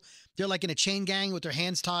also. They're like in a chain gang with their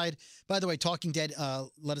hands tied. By the way, Talking Dead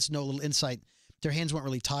let us know a little insight. Their hands weren't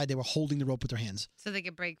really tied. They were holding the rope with their hands. So they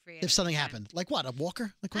could break free. at If any something time. happened. Like what, a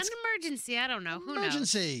walker? Like An what's emergency. I don't know. Who knows?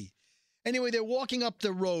 emergency? Anyway, they're walking up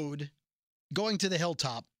the road, going to the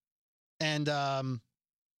hilltop. And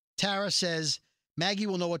Tara says, Maggie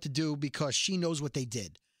will know what to do because she knows what they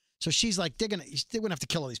did. So she's like, they're gonna have to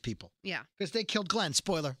kill all these people. Yeah. Because they killed Glenn.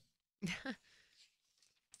 Spoiler.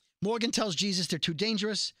 Morgan tells Jesus they're too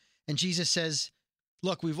dangerous. And Jesus says,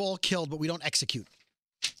 look, we've all killed, but we don't execute.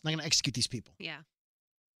 I'm not going to execute these people. Yeah.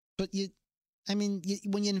 But when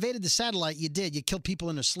you invaded the satellite, you did. You killed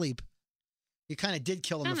people in their sleep. You kind of did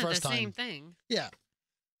kill them Kind the of first the time. same thing. Yeah.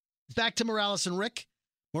 Back to Morales and Rick.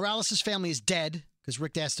 Morales' family is dead because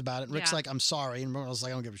Rick asked about it. And Rick's Yeah. like, I'm sorry. And Morales is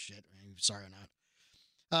like, I don't give a shit. Are you sorry or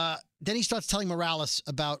not? Then he starts telling Morales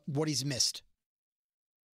about what he's missed.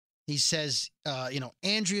 He says,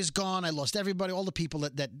 Andrea's gone. I lost everybody, all the people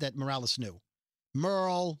that Morales knew.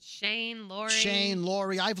 Merle, Shane,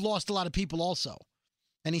 Laurie. I've lost a lot of people also.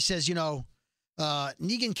 And he says,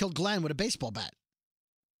 Negan killed Glenn with a baseball bat.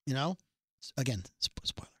 Again,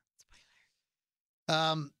 spoiler.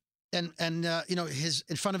 His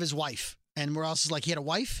in front of his wife. And Morales is like, he had a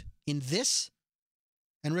wife in this?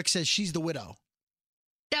 And Rick says, she's the widow.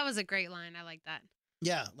 That was a great line. I like that.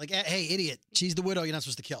 Yeah, like, hey, idiot, she's the widow you're not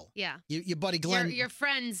supposed to kill. Yeah. Your buddy Glenn. Your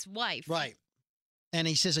friend's wife. Right. And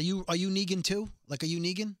he says, are you Negan too? Like, are you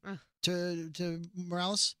Negan to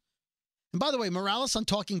Morales? And by the way, Morales on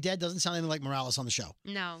Talking Dead doesn't sound anything like Morales on the show.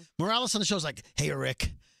 No. Morales on the show is like, hey,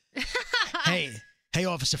 Rick. hey,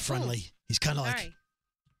 Officer Friendly. He's kind of like, Sorry.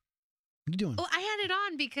 what are you doing? Oh, I had it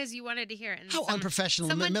on because you wanted to hear it. And How unprofessional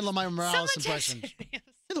in the middle of my Morales someone impression. texted me.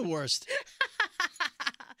 You're the worst.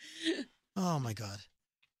 Oh, my God.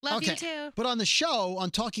 Love Okay. you too. But on the show, on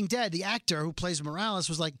Talking Dead, the actor who plays Morales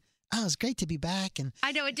was like, oh, it's great to be back. And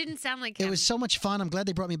I know it didn't sound like him. it was so much fun. I'm glad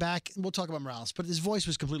they brought me back. We'll talk about Morales, but his voice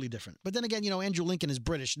was completely different. But then again, Andrew Lincoln is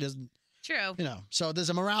British. He doesn't, True. so there's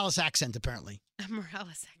a Morales accent apparently. A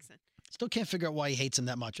Morales accent. Still can't figure out why he hates him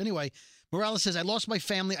that much. Anyway, Morales says, I lost my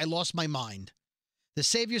family. I lost my mind. The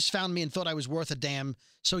saviors found me and thought I was worth a damn.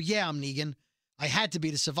 So yeah, I'm Negan. I had to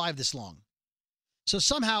be to survive this long. So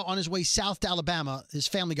somehow on his way south to Alabama, his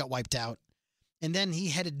family got wiped out. And then he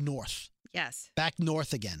headed north, Yes. back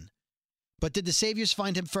north again. But did the saviors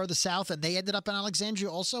find him further south and they ended up in Alexandria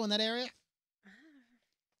also in that area?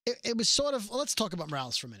 It was sort of, let's talk about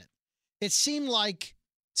Morales for a minute. It seemed like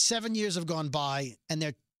 7 years have gone by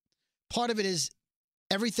and part of it is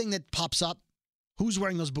everything that pops up. Who's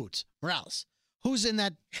wearing those boots? Morales. Who's in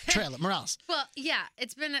that trailer? Morales. Well, yeah,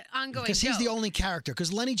 it's been an ongoing Because he's the joke. only character.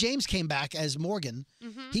 Because Lenny James came back as Morgan.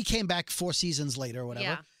 Mhm. He came back 4 seasons later or whatever.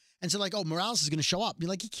 Yeah. And so like, oh, Morales is going to show up. You're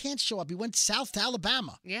like, he can't show up. He went south to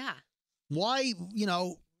Alabama. Yeah. Why,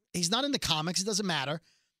 he's not in the comics. It doesn't matter.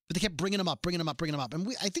 But they kept bringing him up.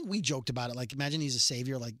 And I think we joked about it. Like, imagine he's a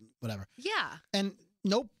savior, like, whatever. Yeah. And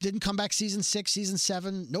nope, didn't come back season 6, season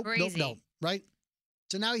 7. Nope, Crazy. nope, right?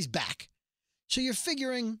 So now he's back. So you're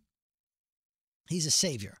figuring he's a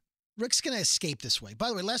savior. Rick's going to escape this way. By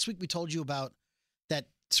the way, last week we told you about that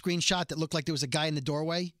screenshot that looked like there was a guy in the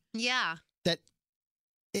doorway. Yeah. That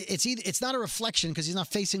it's not a reflection because he's not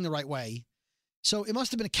facing the right way. So it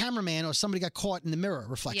must have been a cameraman or somebody got caught in the mirror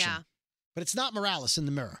reflection. Yeah. But it's not Morales in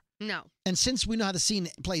the mirror. No. And since we know how the scene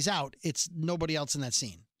plays out, it's nobody else in that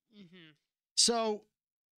scene. Mm-hmm. So,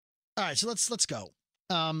 all right, so let's go.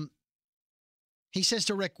 He says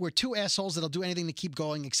to Rick, we're 2 assholes that'll do anything to keep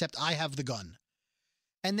going except I have the gun.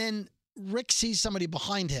 And then Rick sees somebody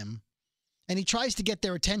behind him and he tries to get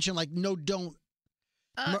their attention like, no, don't.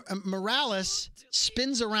 Morales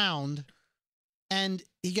spins around and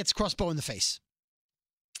he gets crossbow in the face.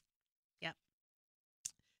 Yep.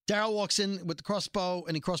 Daryl walks in with the crossbow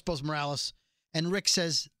and he crossbows Morales. And Rick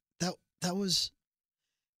says, that was...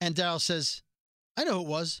 And Daryl says, I know who it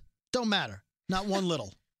was. Don't matter. Not one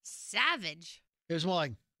little. Savage. It was more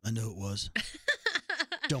like, I know who it was.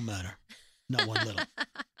 Don't matter. Not one little.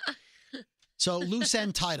 So loose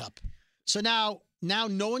end tied up. So now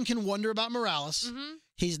no one can wonder about Morales. Mm-hmm.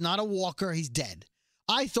 He's not a walker. He's dead.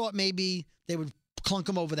 I thought maybe they would clunk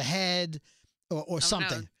him over the head or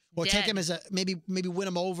something. No. Or take Dead. him as a, maybe win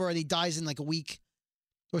him over and he dies in like a week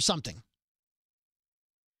or something.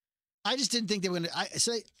 I just didn't think they were going to.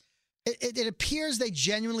 So it appears they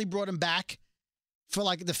genuinely brought him back for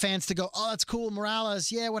like the fans to go, oh, that's cool.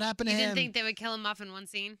 Morales. Yeah, what happened to You him? didn't think they would kill him off in one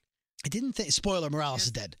scene? I didn't think. Spoiler: Morales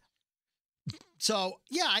is dead. So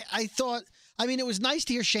yeah, I thought. I mean, it was nice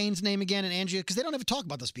to hear Shane's name again and Andrea because they don't ever talk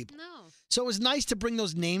about those people. No. So it was nice to bring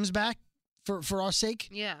those names back for our sake.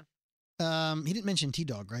 Yeah. He didn't mention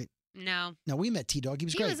T-Dog, right? No. No, we met T-Dog. He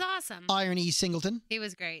was He great. was awesome. Iron E. Singleton. He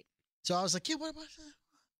was great. So I was like, yeah, what about that?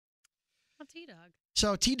 Oh, T-Dog.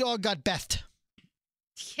 So T-Dog got Beth.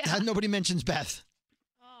 Yeah. Nobody mentions Beth.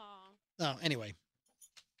 Oh. Oh, anyway.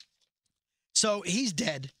 So he's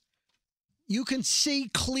dead. You can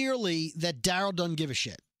see clearly that Daryl doesn't give a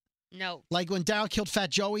shit. No. Like when Daryl killed Fat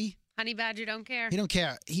Joey, Honey Badger don't care. he don't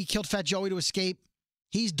care. He killed Fat Joey to escape.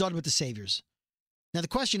 He's done with the Saviors. Now the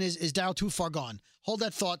question is Daryl too far gone? Hold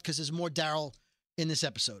that thought because there's more Daryl in this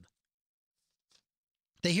episode.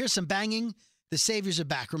 They hear some banging. The Saviors are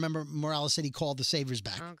back. Remember, Morales said he called the Saviors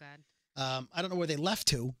back. Oh, God. I don't know where they left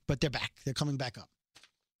to, but they're back. They're coming back up.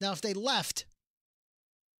 Now, if they left,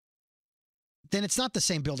 then it's not the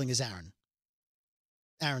same building as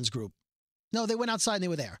Aaron's group. No, they went outside and they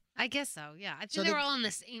were there. I guess so, yeah. I think So they they- were all in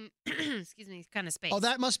the same, excuse me, kind of space. Oh,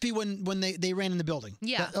 that must be when they ran in the building.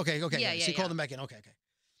 Yeah. Okay. Yeah, So you yeah, called yeah. them back in. Okay.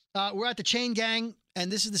 We're at the Chain Gang,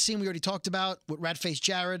 and this is the scene we already talked about with Ratface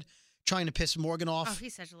Jared trying to piss Morgan Oh, off.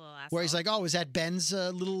 he's such a little asshole. Where he's like, oh, is that Ben's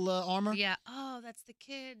little armor? Yeah. Oh, that's the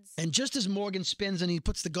kids. And just as Morgan spins and he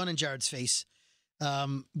puts the gun in Jared's face,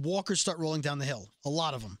 walkers start rolling down the hill. A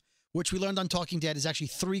lot of them, which we learned on Talking Dead is actually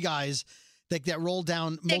 3 guys that rolled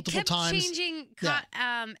down multiple they kept times. changing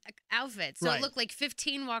outfits. So Right. it looked like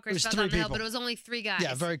 15 It walkers was fell 3 down the hill, people. but it was only 3 guys.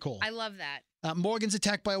 Yeah, very cool. I love that. Morgan's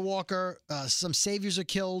attacked by a walker. Some saviors are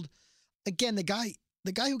killed. Again, the guy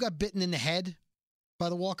who got bitten in the head by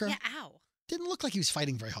the walker Yeah, ow. didn't look like he was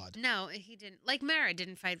fighting very hard. No, he didn't. Like Mara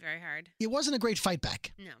didn't fight very hard. It wasn't a great fight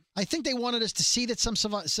back. No. I think they wanted us to see that some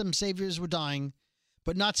saviors were dying,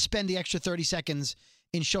 but not spend the extra 30 seconds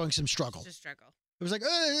in showing some struggle. Just struggle. It was like,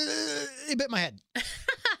 he bit my head.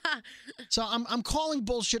 So I'm calling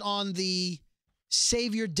bullshit on the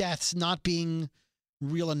savior deaths not being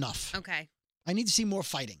real enough. Okay. I need to see more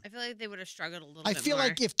fighting. I feel like they would have struggled a little I bit feel more.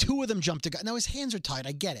 like if 2 of them jumped a guy, now his hands are tied,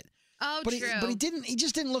 I get it. Oh, but true. he didn't. He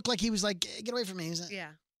just didn't look like he was like, get away from me. He's like, Yeah.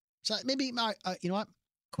 So maybe you know what?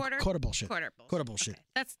 Quarter bullshit. Quarter bullshit.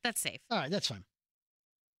 Okay. That's safe. All right, that's fine.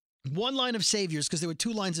 One line of saviors, because there were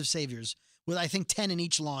 2 lines of saviors with I think 10 in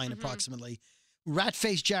each line approximately.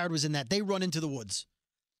 Rat-faced Jared was in that. They run into the woods.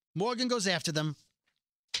 Morgan goes after them.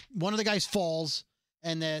 One of the guys falls,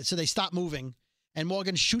 and so they stop moving. And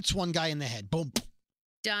Morgan shoots one guy in the head. Boom.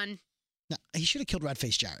 Done. Now, he should have killed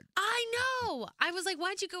Rat-faced Jared. I know. I was like,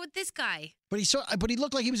 why'd you go with this guy? But he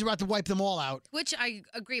looked like he was about to wipe them all out. Which I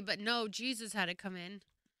agree, but no, Jesus had to come in.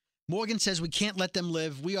 Morgan says, we can't let them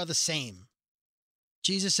live. We are the same.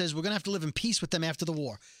 Jesus says, we're going to have to live in peace with them after the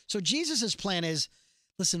war. So Jesus' plan is,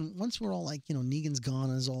 listen, once we're all like, Negan's gone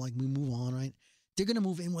and it's all like, we move on, right? They're going to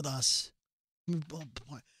move in with us.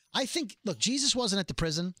 I think, look, Jesus wasn't at the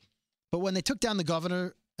prison, but when they took down the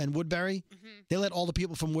governor and Woodbury, they let all the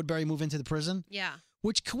people from Woodbury move into the prison. Yeah.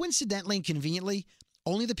 Which coincidentally and conveniently,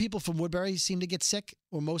 only the people from Woodbury seemed to get sick,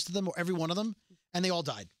 or most of them, or every one of them, and they all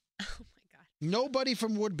died. Oh, my God. Nobody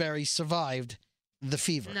from Woodbury survived the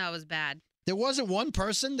fever. No, it was bad. There wasn't one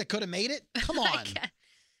person that could have made it? Come on.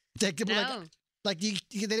 They No. they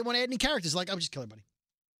didn't want to add any characters. Like, I'll just kill everybody.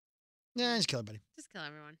 Yeah, just kill everybody. Just kill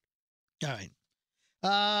everyone. All right.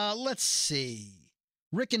 Let's see.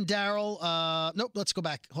 Rick and Daryl. Nope, let's go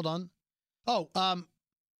back. Hold on. Oh,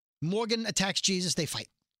 Morgan attacks Jesus. They fight.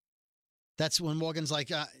 That's when Morgan's like,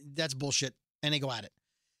 that's bullshit. And they go at it.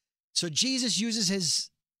 So Jesus uses his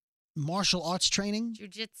martial arts training.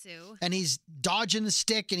 Jiu-jitsu. And he's dodging the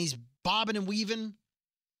stick and he's bobbing and weaving.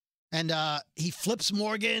 And he flips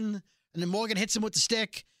Morgan. And then Morgan hits him with the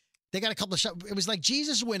stick. They got a couple of shots. It was like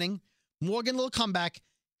Jesus winning. Morgan, little comeback.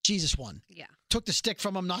 Jesus won. Yeah. Took the stick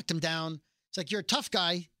from him, knocked him down. It's like, you're a tough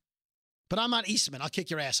guy, but I'm not Eastman. I'll kick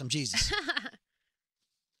your ass. I'm Jesus.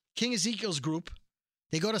 King Ezekiel's group,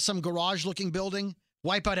 they go to some garage-looking building,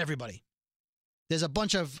 wipe out everybody. There's a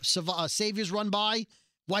bunch of saviors run by,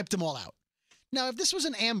 wipe them all out. Now, if this was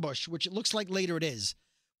an ambush, which it looks like later it is,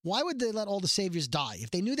 why would they let all the saviors die?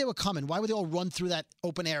 If they knew they were coming, why would they all run through that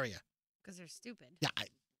open area? Because they're stupid. Yeah,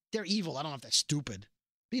 they're evil. I don't know if they're stupid.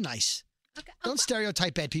 Be nice. Okay. Don't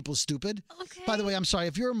stereotype bad people as stupid. Okay. By the way, I'm sorry.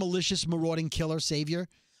 If you're a malicious, marauding killer savior,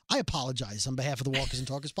 I apologize on behalf of the Walkers and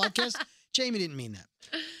Talkers podcast. Jamie didn't mean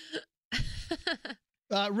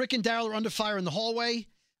that. Rick and Daryl are under fire in the hallway.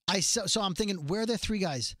 So I'm thinking, where are the 3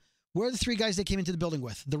 guys? Where are the 3 guys they came into the building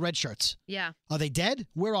with? The red shirts. Yeah. Are they dead?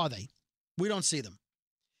 Where are they? We don't see them.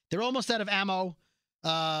 They're almost out of ammo.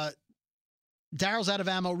 Daryl's out of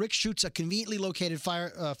ammo. Rick shoots a conveniently located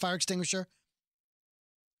fire extinguisher.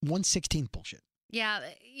 1/16 bullshit. Yeah.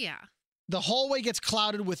 Yeah. The hallway gets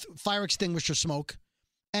clouded with fire extinguisher smoke,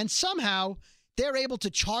 and somehow they're able to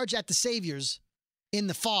charge at the saviors in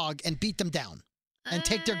the fog and beat them down and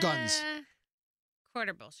take their guns.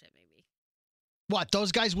 Quarter bullshit, maybe. What,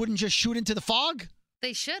 those guys wouldn't just shoot into the fog?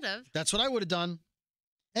 They should have. That's what I would have done.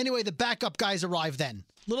 Anyway, the backup guys arrive then.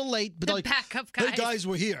 A little late, but The they're like, backup guys. hey guys,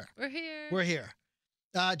 we're here. We're here. We're here.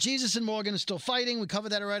 Jesus and Morgan are still fighting. We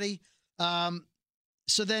covered that already.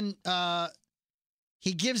 So then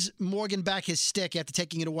he gives Morgan back his stick after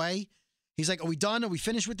taking it away. He's like, are we done? Are we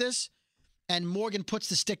finished with this? And Morgan puts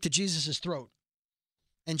the stick to Jesus' throat.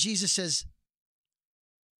 And Jesus says,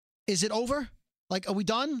 is it over? Like, are we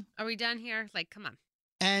done? Are we done here? Like, come on.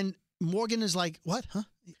 And Morgan is like, what? Huh?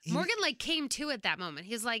 Morgan like came to at that moment.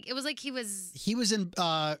 He's like, it was like he was. He was in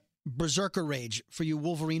Berserker Rage for you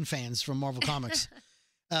Wolverine fans from Marvel Comics.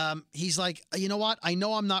 He's like, you know what? I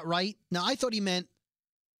know I'm not right. Now, I thought he meant,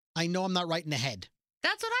 I know I'm not right in the head.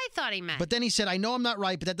 That's what I thought he meant. But then he said, I know I'm not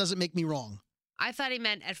right, but that doesn't make me wrong. I thought he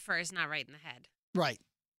meant at first not right in the head. Right.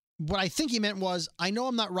 What I think he meant was, I know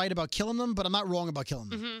I'm not right about killing them, but I'm not wrong about killing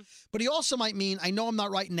them. Mm-hmm. But he also might mean, I know I'm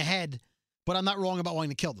not right in the head, but I'm not wrong about wanting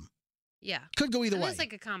to kill them. Yeah. Could go either way. It's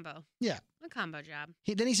like a combo. Yeah. A combo job.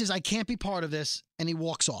 Then he says, I can't be part of this, and he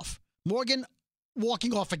walks off. Morgan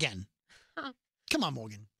walking off again. Huh. Come on,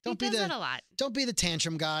 Morgan. He does that a lot. Don't be the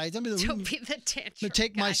tantrum guy. Don't be the tantrum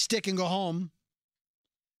take guy. my stick and go home.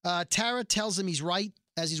 Tara tells him he's right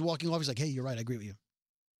as he's walking off. He's like, hey, you're right. I agree with you.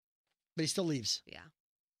 But he still leaves. Yeah.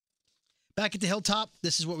 Back at the hilltop,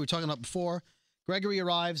 this is what we were talking about before. Gregory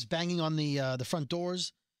arrives, banging on the front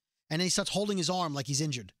doors, and then he starts holding his arm like he's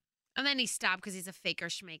injured. And then he stopped because he's a faker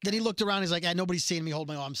schmaker. Then he looked around. He's like, nobody's seeing me hold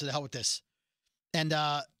my arm, so the hell with this. And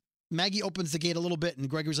Maggie opens the gate a little bit, and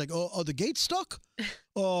Gregory's like, oh, are the gates stuck?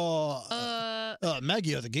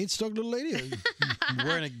 Maggie, are the gates stuck, little lady? Are you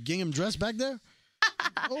wearing a gingham dress back there?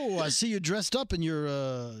 Oh, I see you dressed up in your...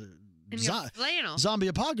 flannel. Zombie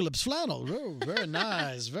apocalypse flannel. Oh, very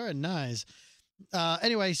nice. Very nice.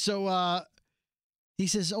 Anyway, so he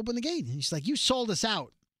says, open the gate. And he's like, you sold us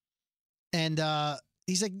out. And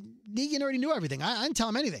he's like, Negan already knew everything. I didn't tell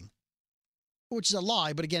him anything, which is a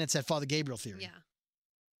lie. But again, it's that Father Gabriel theory. Yeah.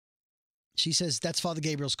 She says, that's Father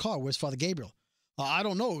Gabriel's car. Where's Father Gabriel? I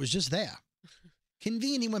don't know. It was just there.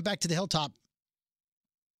 Convenient, he went back to the hilltop.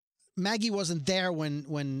 Maggie wasn't there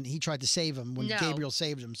when he tried to save him, when No. Gabriel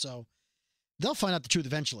saved him. So they'll find out the truth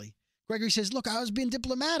eventually. Gregory says, look, I was being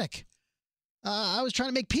diplomatic. I was trying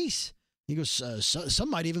to make peace. He goes, some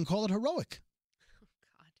might even call it heroic. Oh,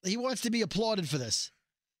 God. He wants to be applauded for this.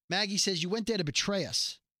 Maggie says, you went there to betray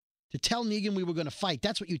us, to tell Negan we were going to fight.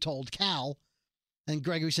 That's what you told Cal. And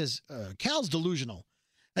Gregory says, Cal's delusional.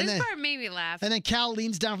 And This then, part made me laugh. and then Cal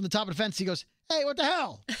leans down from the top of the fence. He goes, hey, what the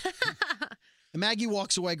hell? And Maggie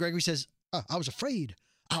walks away. Gregory says, I was afraid.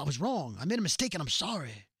 I was wrong. I made a mistake and I'm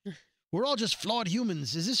sorry. We're all just flawed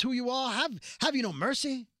humans. Is this who you are? Have you no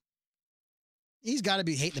mercy? He's got to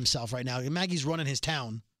be hating himself right now. Maggie's running his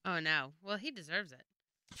town. Oh, no. Well, he deserves it.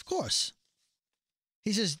 Of course.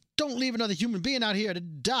 He says, don't leave another human being out here to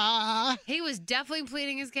die. He was definitely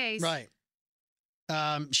pleading his case. Right.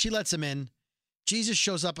 She lets him in. Jesus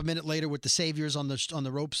shows up a minute later with the saviors on the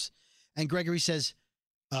ropes. And Gregory says,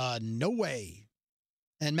 no way.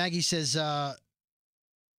 And Maggie says, get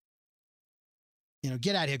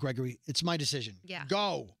out of here, Gregory. It's my decision. Yeah.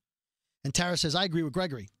 Go. And Tara says, I agree with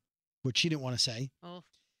Gregory, which she didn't want to say. Oh,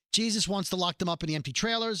 Jesus wants to lock them up in the empty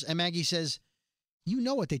trailers. And Maggie says, you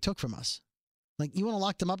know what they took from us. Like, you want to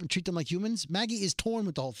lock them up and treat them like humans? Maggie is torn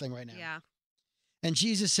with the whole thing right now. yeah. And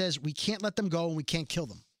Jesus says, we can't let them go and we can't kill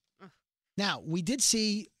them. Ugh. Now, we did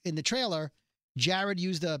see in the trailer, Jared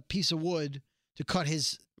used a piece of wood to cut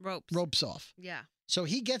his Ropes. off. Yeah. So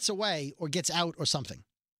he gets away or gets out or something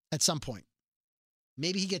at some point.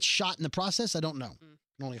 Maybe he gets shot in the process. I don't know.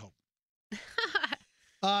 Can only hope.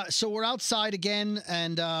 So we're outside again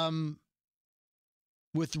and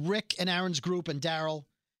with Rick and Aaron's group and Daryl.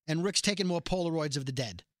 And Rick's taking more Polaroids of the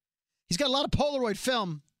dead. He's got a lot of Polaroid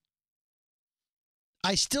film.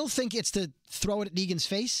 I still think it's to throw it at Negan's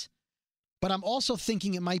face, but I'm also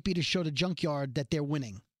thinking it might be to show the junkyard that they're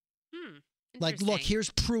winning. Like, look, here's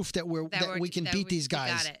proof that we can beat these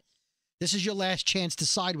guys. Got it. This is your last chance to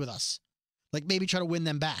side with us. Like, maybe try to win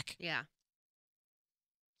them back. Yeah.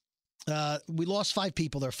 We lost 5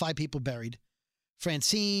 people. There are 5 people buried.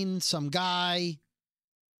 Francine, some guy.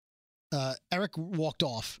 Eric walked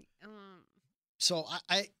off. So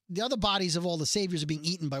the other bodies of all the saviors are being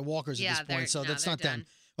eaten by walkers at this point. So that's not them.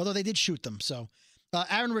 Although they did shoot them. So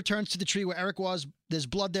Aaron returns to the tree where Eric was. There's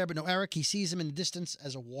blood there, but no Eric. He sees him in the distance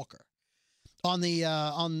as a walker.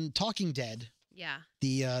 On Talking Dead, Yeah.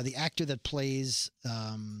 the actor that plays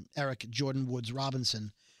Eric, Jordan Woods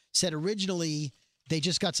Robinson, said originally they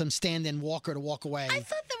just got some stand-in walker to walk away. I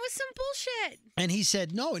thought that was some bullshit. And he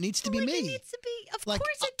said, no, it needs to be Like, me. It needs to be. Of Like,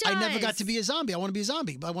 course it does. I never got to be a zombie. I want to be a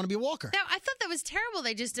zombie, but I want to be a walker. I thought that was terrible.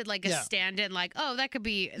 They just did like a Yeah. stand-in, like, oh, that could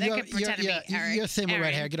pretend to be Eric. You're thin with red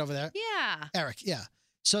Aaron. hair. Get over there. Yeah. Eric, yeah.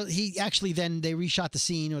 So he actually then they reshot the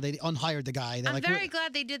scene or they unhired the guy. They're I'm like, very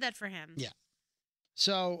glad they did that for him. Yeah.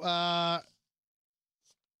 So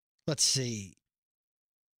let's see.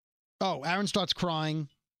 Oh, Aaron starts crying.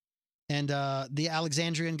 And the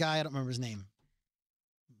Alexandrian guy, I don't remember his name.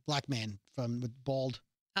 Black man with bald.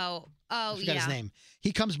 Oh, I forgot yeah. his name.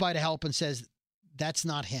 He comes by to help and says, that's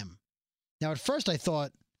not him. Now, at first I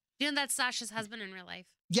thought, You know that's Sasha's husband in real life?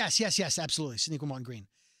 yes, absolutely. Sonequa Martin Green.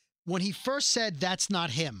 When he first said, that's not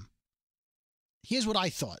him, here's what I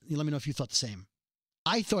thought. You let me know if you thought the same.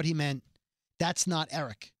 I thought he meant, that's not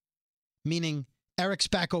Eric. Meaning, Eric's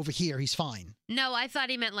back over here. He's fine. No, I thought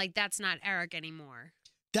he meant like that's not Eric anymore.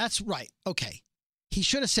 That's right. Okay. He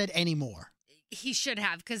should have said any more. He should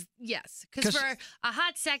have, because 'Cause- for a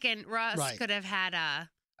hot second, Ross Right. could have had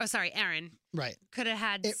Aaron Right. could have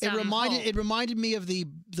had It some reminded hope. me of the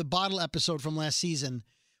bottle episode from last season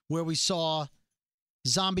where we saw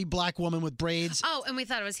zombie black woman with braids. Oh, and we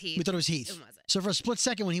thought it was Heath. We thought it was Heath. It wasn't. So for a split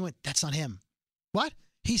second when he went, that's not him. What?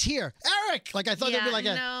 He's here. Eric! Like I thought there'd be like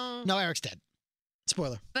no. Eric's dead.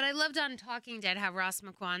 Spoiler. But I loved on Talking Dead how Ross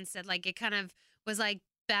McQuan said like it kind of was like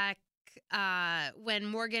back when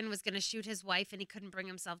Morgan was going to shoot his wife and he couldn't bring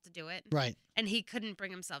himself to do it. Right. And he couldn't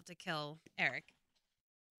bring himself to kill Eric.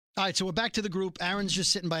 All right, so we're back to the group. Aaron's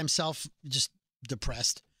just sitting by himself, just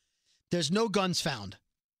depressed. There's no guns found.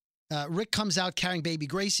 Rick comes out carrying baby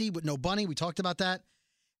Gracie with no bunny. We talked about that.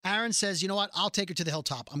 Aaron says, you know what? I'll take her to the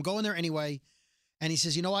hilltop. I'm going there anyway. And he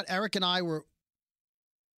says, you know what? Eric and I were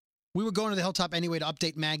going to the hilltop anyway to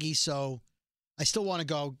update Maggie, so I still want to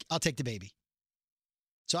go. I'll take the baby.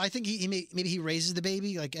 So I think maybe he raises the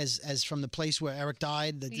baby like as from the place where Eric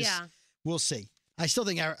died. Yeah. We'll see. I still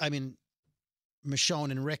think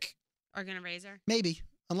Michonne and Rick Are going to raise her? maybe.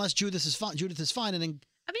 unless Judith is fine. Judith is fine, and then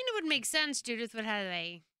I mean, it would make sense. Judith would have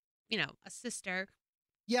a sister.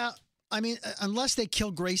 yeah, I mean, unless they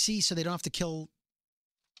kill Gracie, so they don't have to kill.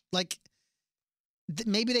 Like,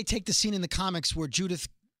 maybe they take the scene in the comics where Judith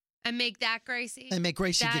And make that Gracie. and make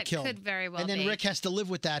Gracie that get killed, could very well and then be. Rick has to live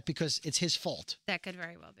with that because it's his fault, That could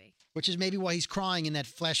very well be. which is maybe why he's crying in that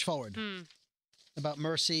flash forward about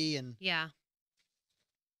Mercy and Yeah.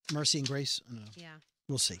 Grace. I don't know. Yeah.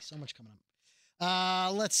 We'll see. So much coming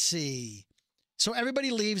up. Let's see. So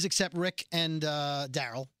everybody leaves except Rick and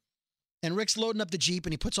Daryl. And Rick's loading up the Jeep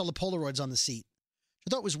and he puts all the Polaroids on the seat. I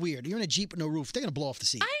thought it was weird. You're in a Jeep with no roof. They're going to blow off the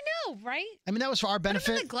seat. I know, right? I mean, that was for our Put 'em in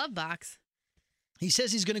benefit. the glove box. He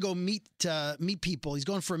says he's going to go meet people. He's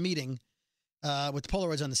going for a meeting with the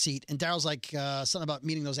Polaroids on the seat. And Daryl's like something about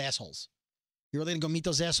meeting those assholes. You're really going to go meet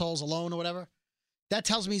those assholes alone or whatever? That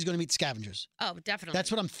tells me he's going to meet the scavengers. Oh, definitely.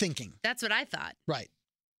 That's what I'm thinking. That's what I thought. Right.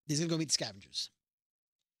 He's going to go meet the scavengers.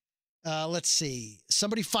 Let's see.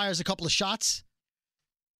 Somebody fires a couple of shots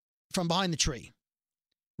from behind the tree.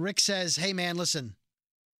 Rick says, hey, man, listen,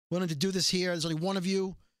 we wanted to do this here. There's only one of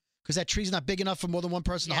you because that tree's not big enough for more than one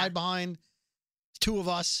person to hide behind. It's two of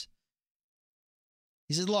us.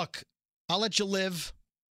 He says, look, I'll let you live.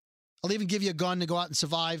 I'll even give you a gun to go out and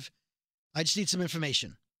survive. I just need some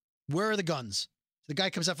information. Where are the guns? So the guy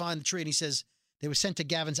comes up behind the tree and he says, they were sent to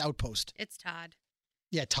Gavin's outpost. It's Todd.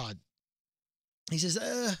 Yeah, Todd. He says,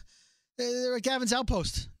 they're at Gavin's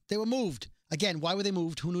outpost. They were moved. Again, why were they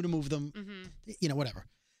moved? Who knew to move them? Mm-hmm. You know, whatever.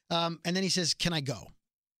 And then he says, can I go?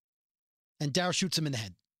 And Daryl shoots him in the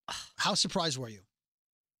head. How surprised were you?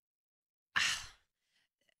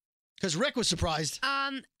 Because Rick was surprised.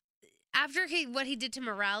 After what he did to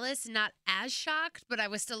Morales, not as shocked, but I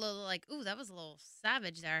was still a little like, ooh, that was a little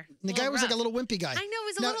savage there. The guy was like a little wimpy guy. I know, he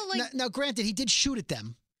was a little like... Now, granted, he did shoot at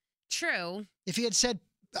them. True. If he had said,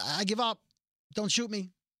 I give up, don't shoot me.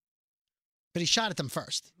 But he shot at them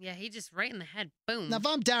first. Yeah, he just right in the head. Boom. Now, if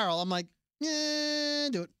I'm Daryl, I'm like, yeah,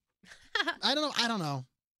 do it. I don't know.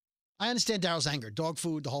 I understand Daryl's anger. Dog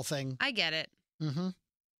food, the whole thing. I get it. Mm-hmm.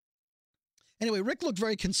 Anyway, Rick looked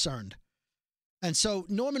very concerned. And so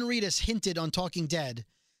Norman Reedus hinted on Talking Dead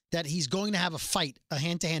that he's going to have a fight, a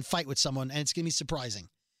hand-to-hand fight with someone, and it's going to be surprising.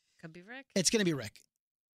 Could be Rick. It's going to be Rick.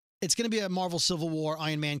 It's going to be a Marvel Civil War,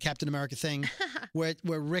 Iron Man, Captain America thing where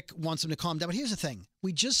Rick wants him to calm down. But here's the thing.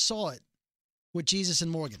 We just saw it with Jesus and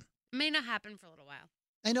Morgan. It may not happen for a little while.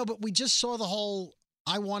 I know, but we just saw the whole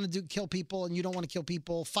I want to kill people and you don't want to kill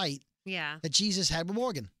people fight Yeah. that Jesus had with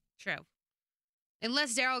Morgan. True.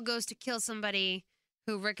 Unless Daryl goes to kill somebody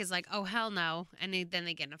who Rick is like, oh, hell no. And then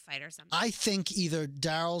they get in a fight or something. I think either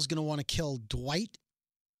Daryl's going to want to kill Dwight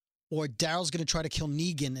or Daryl's going to try to kill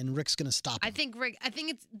Negan and Rick's going to stop him.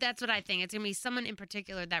 That's what I think. It's going to be someone in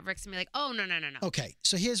particular that Rick's going to be like, oh, no. Okay,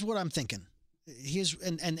 so here's what I'm thinking.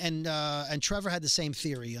 And Trevor had the same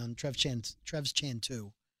theory on Trev's Chan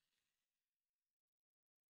too.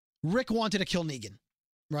 Rick wanted to kill Negan,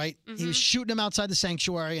 right? Mm-hmm. He was shooting him outside the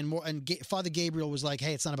sanctuary, and Father Gabriel was like,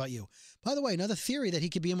 "Hey, it's not about you." By the way, another theory that he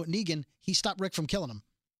could be in with Negan. He stopped Rick from killing him.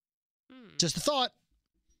 Just a thought.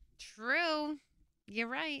 True. You're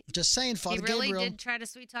right. Just saying, Father Gabriel. He really Gabriel did try to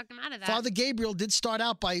sweet talk him out of that. Father Gabriel did start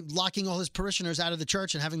out by locking all his parishioners out of the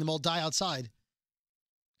church and having them all die outside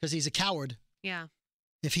because he's a coward. Yeah.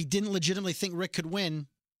 If he didn't legitimately think Rick could win,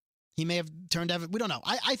 he may have turned we don't know.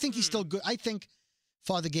 I think he's still good. I think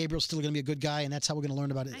Father Gabriel's still going to be a good guy, and that's how we're going to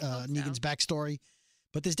learn about Negan's backstory.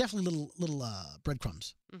 But there's definitely little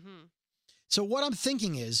breadcrumbs. Mm-hmm. So what I'm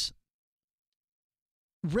thinking is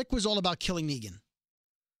Rick was all about killing Negan,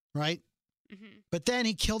 right? Mm-hmm. But then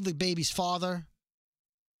he killed the baby's father.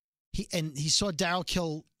 He saw Daryl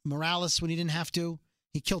kill Morales when he didn't have to.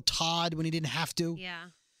 He killed Todd when he didn't have to. Yeah.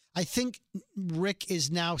 I think Rick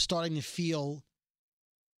is now starting to feel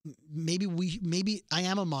maybe I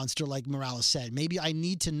am a monster like Morales said. Maybe I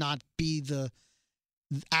need to not be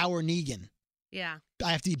our Negan. Yeah.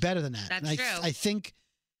 I have to be better than that. That's and true. I think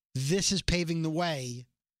this is paving the way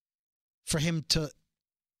for him to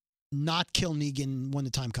not kill Negan when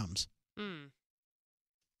the time comes. Mm.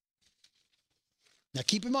 Now,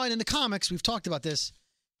 keep in mind, in the comics, we've talked about this,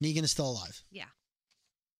 Negan is still alive. Yeah.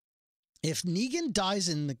 If Negan dies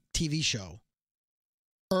in the TV show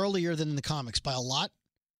earlier than in the comics by a lot,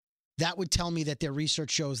 that would tell me that their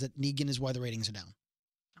research shows that Negan is why the ratings are down.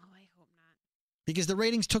 Oh, I hope not. Because the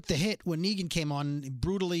ratings took the hit when Negan came on,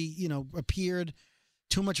 brutally, appeared,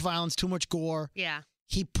 too much violence, too much gore. Yeah.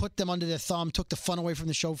 He put them under their thumb, took the fun away from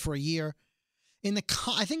the show for a year.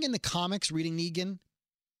 I think in the comics, reading Negan,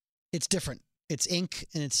 it's different. It's ink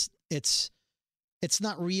and it's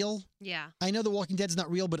not real. Yeah. I know The Walking Dead's not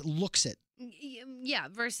real, but it looks it. Yeah,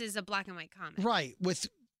 versus a black and white comic. Right. With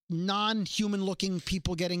non-human looking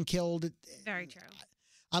people getting killed. Very true.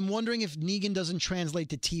 I'm wondering if Negan doesn't translate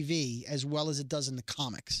to TV as well as it does in the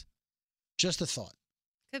comics. Just a thought.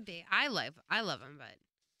 Could be. I love him, but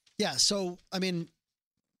Yeah. So I mean,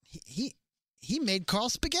 he made Carl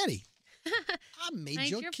spaghetti. I made Made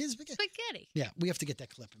your your kids spaghetti. spaghetti. Yeah, we have to get that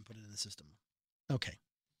clip and put it in the system. Okay.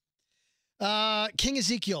 King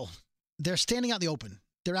Ezekiel, they're standing out in the open.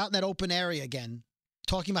 They're out in that open area again,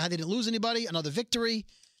 talking about how they didn't lose anybody, another victory.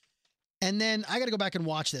 And then I got to go back and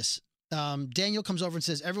watch this. Daniel comes over and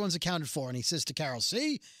says, everyone's accounted for. And he says to Carol,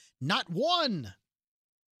 see, not one.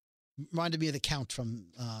 Reminded me of the Count from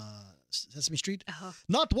Sesame Street. Oh.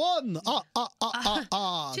 Not one.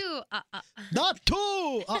 Two. Not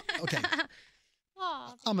two. Okay.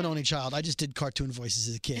 Aw, I'm an only child. I just did cartoon voices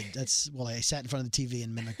as a kid. That's well, I sat in front of the TV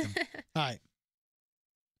and mimicked them. All right.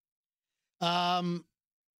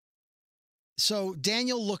 So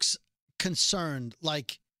Daniel looks concerned,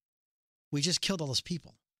 like we just killed all those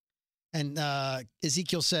people. And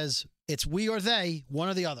Ezekiel says, it's we or they, one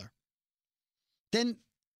or the other. Then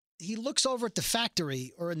he looks over at the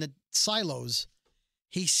factory or in the silos.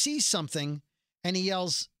 He sees something and he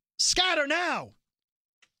yells, scatter now.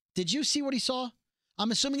 Did you see what he saw? I'm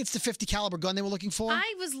assuming it's the .50 caliber gun they were looking for.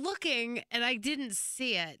 I was looking and I didn't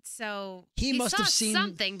see it. So He must saw have seen-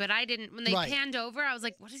 something, but I didn't. When they Right. panned over, I was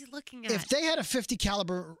like, "What is he looking at?" If they had a .50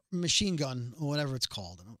 caliber machine gun or whatever it's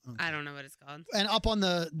called, I don't know what it's called. and up on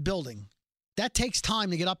the building, that takes time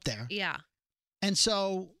to get up there. Yeah, And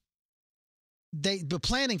so they were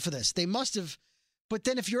planning for this. They must have. But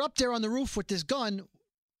then if you're up there on the roof with this gun,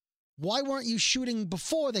 why weren't you shooting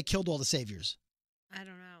before they killed all the saviors? I don't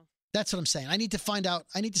know. That's what I'm saying. I need to find out.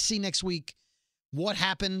 I need to see next week what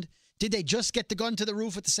happened. Did they just get the gun to the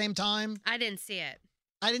roof at the same time? I didn't see it.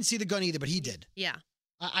 I didn't see the gun either, but he did. Yeah,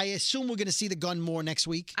 I assume we're going to see the gun more next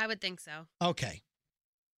week. I would think so. Okay.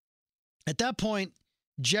 At that point,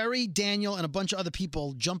 Jerry, Daniel, and a bunch of other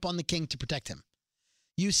people jump on the king to protect him.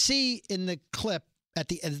 You see in the clip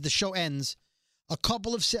as the show ends, a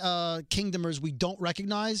couple of kingdomers we don't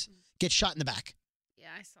recognize get shot in the back Yeah,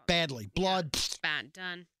 I saw. badly. Blood. Yeah, bad.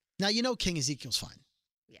 Done. Now, you know King Ezekiel's fine.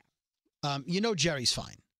 Yeah. You know Jerry's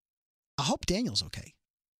fine. I hope Daniel's okay.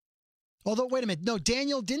 Although, wait a minute. No,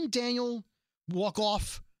 didn't Daniel walk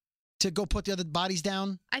off to go put the other bodies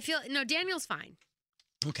down? I feel no. Daniel's fine.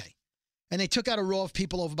 Okay. And they took out a row of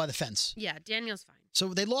people over by the fence. Yeah, Daniel's fine.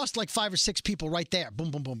 So they lost like 5 or 6 people right there.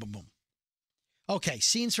 Boom, boom, boom, boom, boom. Okay,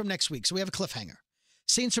 scenes from next week. So we have a cliffhanger.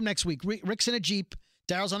 Scenes from next week. Rick's in a Jeep.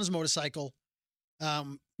 Daryl's on his motorcycle.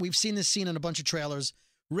 We've seen this scene in a bunch of trailers.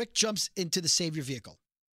 Rick jumps into the Savior vehicle,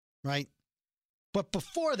 right? But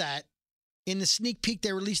before that, in the sneak peek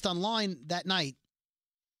they released online that night,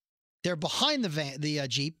 they're behind the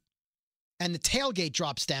Jeep, and the tailgate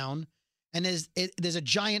drops down, and there's a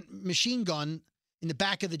giant machine gun in the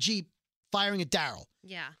back of the Jeep firing at Daryl.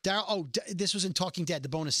 Yeah. Daryl, this was in Talking Dead, the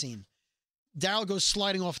bonus scene. Daryl goes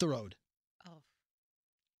sliding off the road. Oh.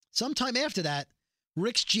 Sometime after that,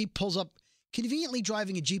 Rick's Jeep pulls up, conveniently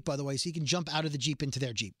driving a Jeep, by the way, so he can jump out of the Jeep into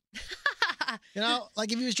their Jeep. You know,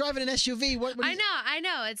 like if he was driving an SUV, what I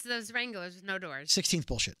know. It's those Wranglers with no doors. 16th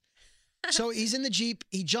bullshit. So he's in the Jeep.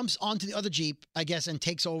 He jumps onto the other Jeep, I guess, and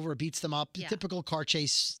takes over, beats them up. Yeah. Typical car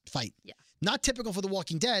chase fight. Yeah. Not typical for The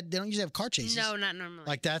Walking Dead. They don't usually have car chases No, not normally.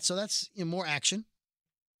 like that. So that's more action.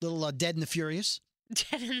 Little Dead and the Furious.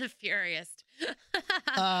 Dead and the Furious.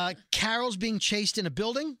 Carol's being chased in a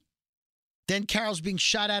building. Then Carol's being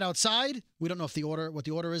shot at outside. We don't know what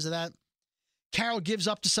the order is of that. Carol gives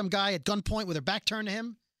up to some guy at gunpoint with her back turned to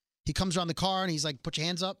him. He comes around the car and he's like, put your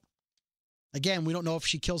hands up. Again, we don't know if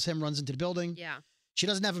she kills him, runs into the building. Yeah. She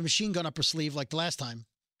doesn't have a machine gun up her sleeve like the last time.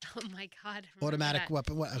 Oh my God. I remember Automatic that.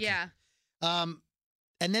 weapon. Okay. Yeah.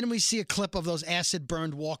 And then we see a clip of those acid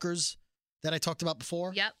burned walkers that I talked about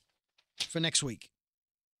before Yep. for next week.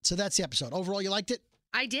 So that's the episode. Overall, you liked it?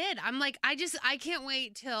 I did. I'm like, I can't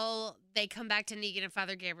wait till they come back to Negan and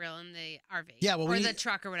Father Gabriel in the RV. Yeah, well, or we the need-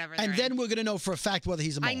 truck or whatever. And they're then in. we're going to know for a fact whether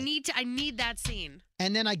he's a mole. I need that scene.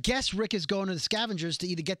 And then I guess Rick is going to the scavengers to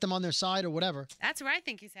either get them on their side or whatever. That's where I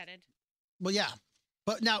think he's headed. Well, yeah.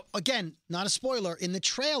 But now, again, not a spoiler. In the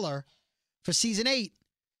trailer for season 8,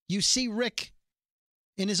 you see Rick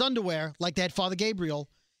in his underwear, like they had Father Gabriel,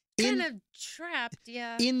 Kind of trapped.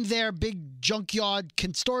 Yeah. in their big junkyard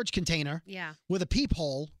storage container Yeah. with a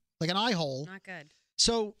peephole, like an eye hole. Not good.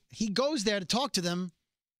 So he goes there to talk to them,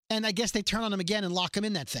 and I guess they turn on him again and lock him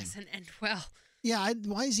in that thing. Doesn't end well. Yeah,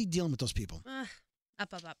 why is he dealing with those people?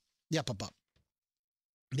 Up. Yep.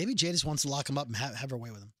 Maybe Jay just wants to lock him up and have her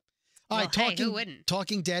way with him. All Well, right, hey, who wouldn't?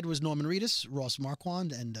 Talking Dead was Norman Reedus, Ross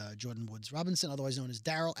Marquand, and Jordan Woods Robinson, otherwise known as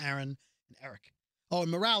Daryl, Aaron, and Eric. Oh,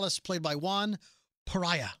 and Morales, played by Juan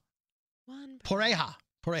Pareja. Pareja.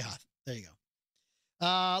 There you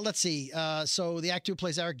go. Let's see. So the actor who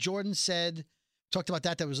plays Eric Jordan talked about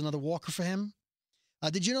that. There was another Walker for him.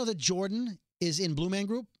 Did you know that Jordan is in Blue Man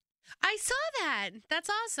Group? I saw that. That's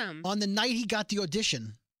awesome. On the night he got the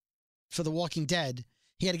audition for The Walking Dead,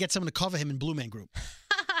 he had to get someone to cover him in Blue Man Group.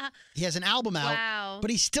 He has an album out, Wow. but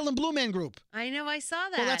he's still in Blue Man Group. I know. I saw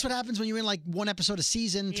that. Well, that's what happens when you're in like one episode a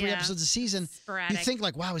season, 3 Yeah. episodes a season. Sporadic. You think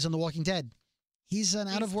like, wow, he's on The Walking Dead. He's an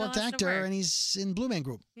out-of-work still has to actor, work. and he's in Blue Man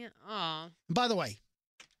Group. Yeah. Oh. And by the way,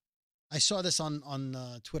 I saw this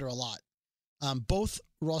on Twitter a lot. Both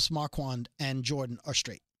Ross Marquand and Jordan are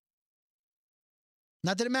straight.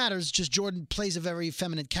 Not that it matters, just Jordan plays a very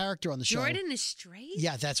feminine character on the show. Jordan is straight?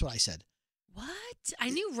 Yeah, that's what I said. What? I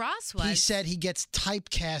knew Ross was. He said he gets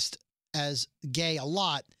typecast as gay a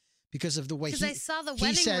lot because of the way Because I saw the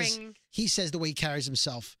wedding ring. He says the way he carries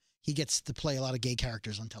himself, he gets to play a lot of gay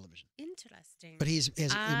characters on television. Interesting. But he has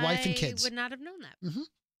a wife and kids. I would not have known that.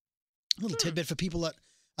 A little tidbit for people that,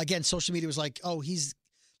 again, social media was like, oh, he's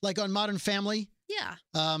like on Modern Family. Yeah.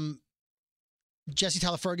 Jesse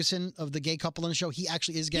Tyler Ferguson of the gay couple on the show, he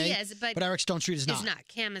actually is gay. He is, but Eric Stone Street is not. Is not.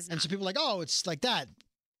 Cam is not. And so people are like, oh, it's like that.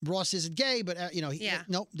 Ross isn't gay, but Yeah.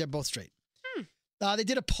 nope, they're both straight. They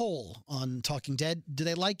did a poll on Talking Dead. Do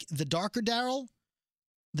they like the darker Daryl?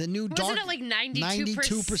 The new Wasn't dark. it like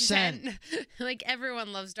 92%? Like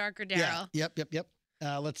everyone loves Darker Daryl. Yeah. Yep.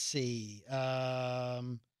 Let's see.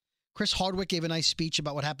 Chris Hardwick gave a nice speech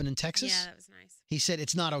about what happened in Texas. Yeah, that was nice. He said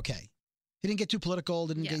it's not okay. He didn't get too political.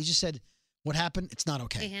 He just said what happened. It's not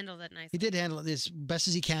okay. He handled it nicely. He did handle it as best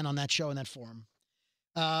as he can on that show and that forum.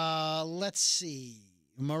 Let's see.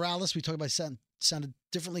 Morales, we talked about sounded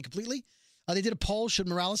differently completely. They did a poll. Should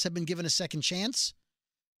Morales have been given a second chance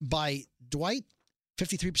by Dwight?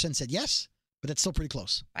 53% said yes, but that's still pretty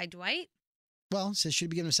close. By Dwight? Well, it says should he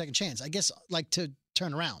be given a second chance. I guess like to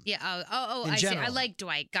turn around. Yeah. In I see. I general. like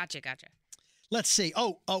Dwight. Gotcha. Let's see.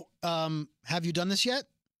 Have you done this yet?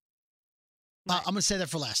 I'm going to say that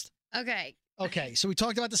for last. Okay. Okay, so we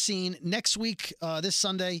talked about the scene. Next week, this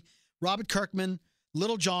Sunday, Robert Kirkman,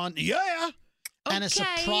 Little John, and a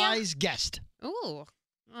surprise guest. Ooh.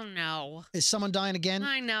 Oh, no. Is someone dying again?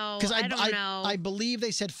 I know. Because I don't know. I believe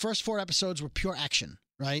they said first 4 episodes were pure action,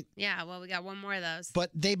 right? Yeah, well, we got one more of those.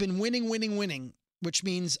 But they've been winning, which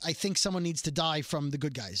means I think someone needs to die from the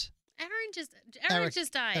good guys. Eric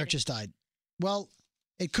just died. Eric just died. Well,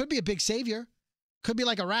 it could be a big savior. Could be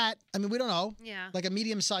like a rat. I mean, we don't know. Yeah. Like a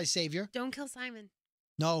medium-sized savior. Don't kill Simon.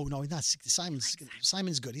 No, he's not. Simon's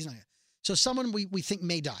good. He's not. So someone we think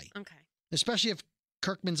may die. Okay. Especially if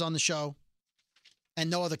Kirkman's on the show and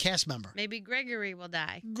no other cast member. Maybe Gregory will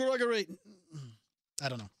die. Gregory. I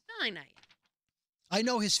don't know. Probably not. I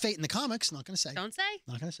know his fate in the comics. Not going to say. Don't say.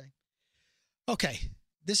 Not going to say. Okay.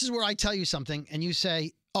 This is where I tell you something and you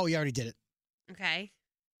say, oh, you already did it. Okay.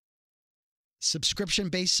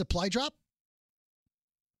 Subscription-based supply drop?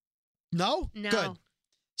 No? No. Good.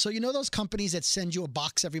 So you know those companies that send you a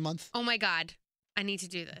box every month? Oh, my God. I need to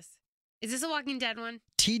do this. Is this a Walking Dead one?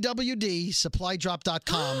 TWD,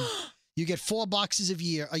 supplydrop.com. You get 4 boxes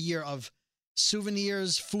a year of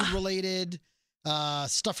souvenirs, food-related,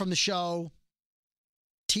 stuff from the show.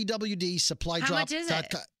 TWD, supplydrop.com. How much is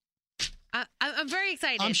it? I'm very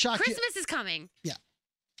excited. I'm shocked you- Christmas is coming. Yeah.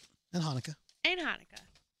 And Hanukkah. And Hanukkah.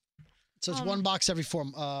 So it's 1 box every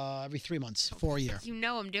 3 months for a year. You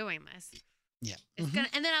know I'm doing this. Yeah. It's gonna,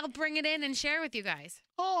 and then I'll bring it in and share with you guys.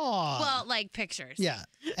 Oh. Well, like pictures. Yeah.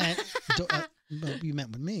 And well, you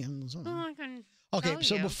met with me. Oh, I can Okay, tell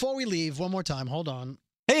so you. before we leave, one more time. Hold on.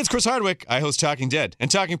 Hey, it's Chris Hardwick. I host Talking Dead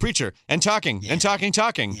and Talking Preacher and Talking and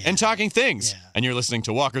Talking and Talking Things. Yeah. And you're listening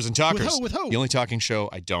to Walkers and Talkers. With who? The only talking show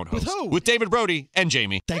I don't host. With who? With David Brody and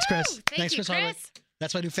Jamie. Thanks, Chris. Woo! Thanks, Thank you, Hardwick. Chris.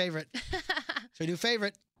 That's my new favorite. That's my new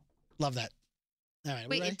favorite. Love that. All right.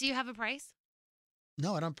 we ready? Wait, do you have a price?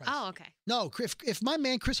 No, I don't price. Oh, okay. No, if my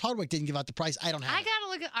man Chris Hardwick didn't give out the price, I don't have I it. gotta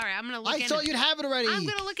look at. All right, I'm gonna look. I thought you'd have it already. I'm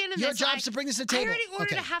gonna look into Your this. job's to bring this to the I table. already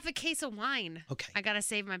ordered Okay. a half a case of wine. Okay. I gotta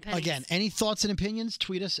save my pennies. Again, any thoughts and opinions?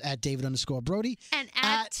 Tweet us at David_Brody. and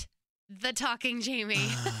at the Talking Jamie.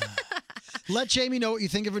 Let Jamie know what you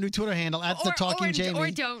think of her new Twitter handle at the Talking Jamie. Or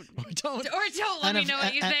don't. Or don't. Or don't let me know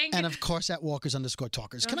what you think. And of course at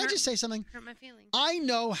Walkers_Talkers. Can I just say something? Hurt my feelings. I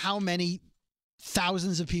know how many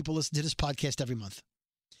thousands of people listen to this podcast every month.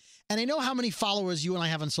 And I know how many followers you and I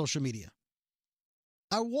have on social media.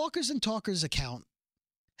 Our Walkers and Talkers account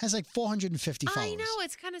has like 450 followers. I know,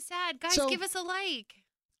 it's kind of sad. Guys, So- give us a like.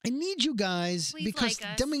 I need you guys Please because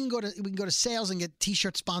like us. then we can go to sales and get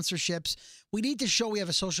T-shirt sponsorships. We need to show we have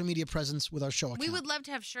a social media presence with our show account. We would love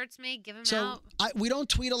to have shirts made, give them So out. we don't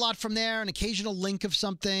tweet a lot from there. An occasional link of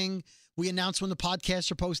something. We announce when the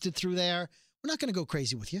podcasts are posted through there. We're not going to go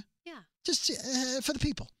crazy with you. Yeah. Just for the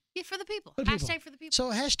people. Yeah, for the people. For the people. Hashtag for the people. So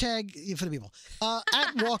hashtag for the people.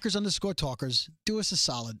 At Walkers_Talkers. Do us a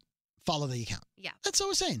solid. Follow the account. Yeah. That's all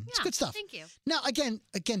we're saying. It's Yeah, good stuff. Thank you. Now, again,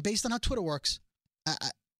 based on how Twitter works,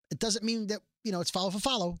 it doesn't mean that it's follow for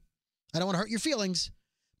follow. I don't want to hurt your feelings,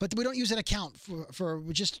 but we don't use an account for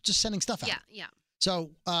just sending stuff out. Yeah, yeah.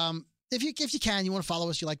 So if you can, you want to follow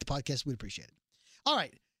us, you like the podcast, we'd appreciate it. All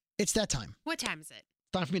right, it's that time. What time is it?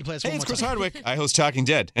 Time for me to play this Hey, one it's more Chris time. Hardwick. I host Talking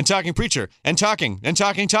Dead and Talking Preacher and Talking and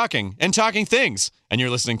Talking and Talking Things. And you're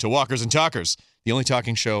listening to Walkers and Talkers, the only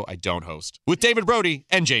talking show I don't host, with David Brody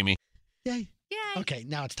and Jamie. Yay. Yay. Okay,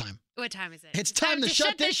 now it's time. What time is it? It's time to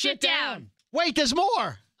shut this shit down. Wait, there's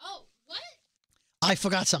more. Oh, what? I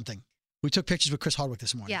forgot something. We took pictures with Chris Hardwick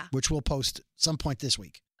this morning, Yeah. which we'll post some point this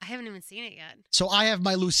week. I haven't even seen it yet. So I have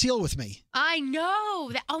my Lucille with me. I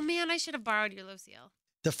know. Oh, man, I should have borrowed your Lucille.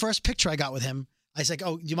 The first picture I got with him, I was like,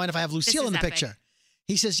 oh, do you mind if I have Lucille is in the epic. picture?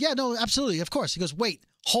 He says, yeah, no, absolutely, of course. He goes, wait,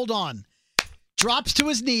 hold on. Drops to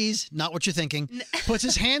his knees, not what you're thinking, puts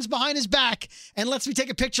his hands behind his back, and lets me take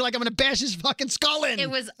a picture like I'm going to bash his fucking skull in. It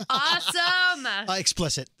was awesome.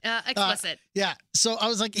 Explicit. Explicit. Yeah. So I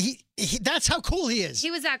was like, he that's how cool he is. He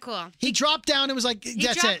was that cool. He dropped down and was like, He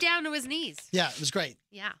that's dropped it. down to his knees. Yeah, it was great.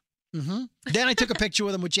 Yeah. Then I took a picture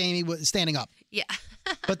with him with Jamie standing up. Yeah.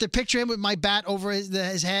 But the picture of him with my bat over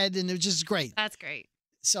his head, and it was just great. That's great.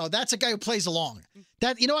 So that's a guy who plays along.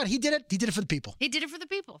 That, you know what? He did it. He did it for the people. He did it for the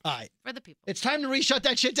people. All right. For the people. It's time to reshut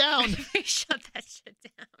that shit down. Shut that shit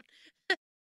down.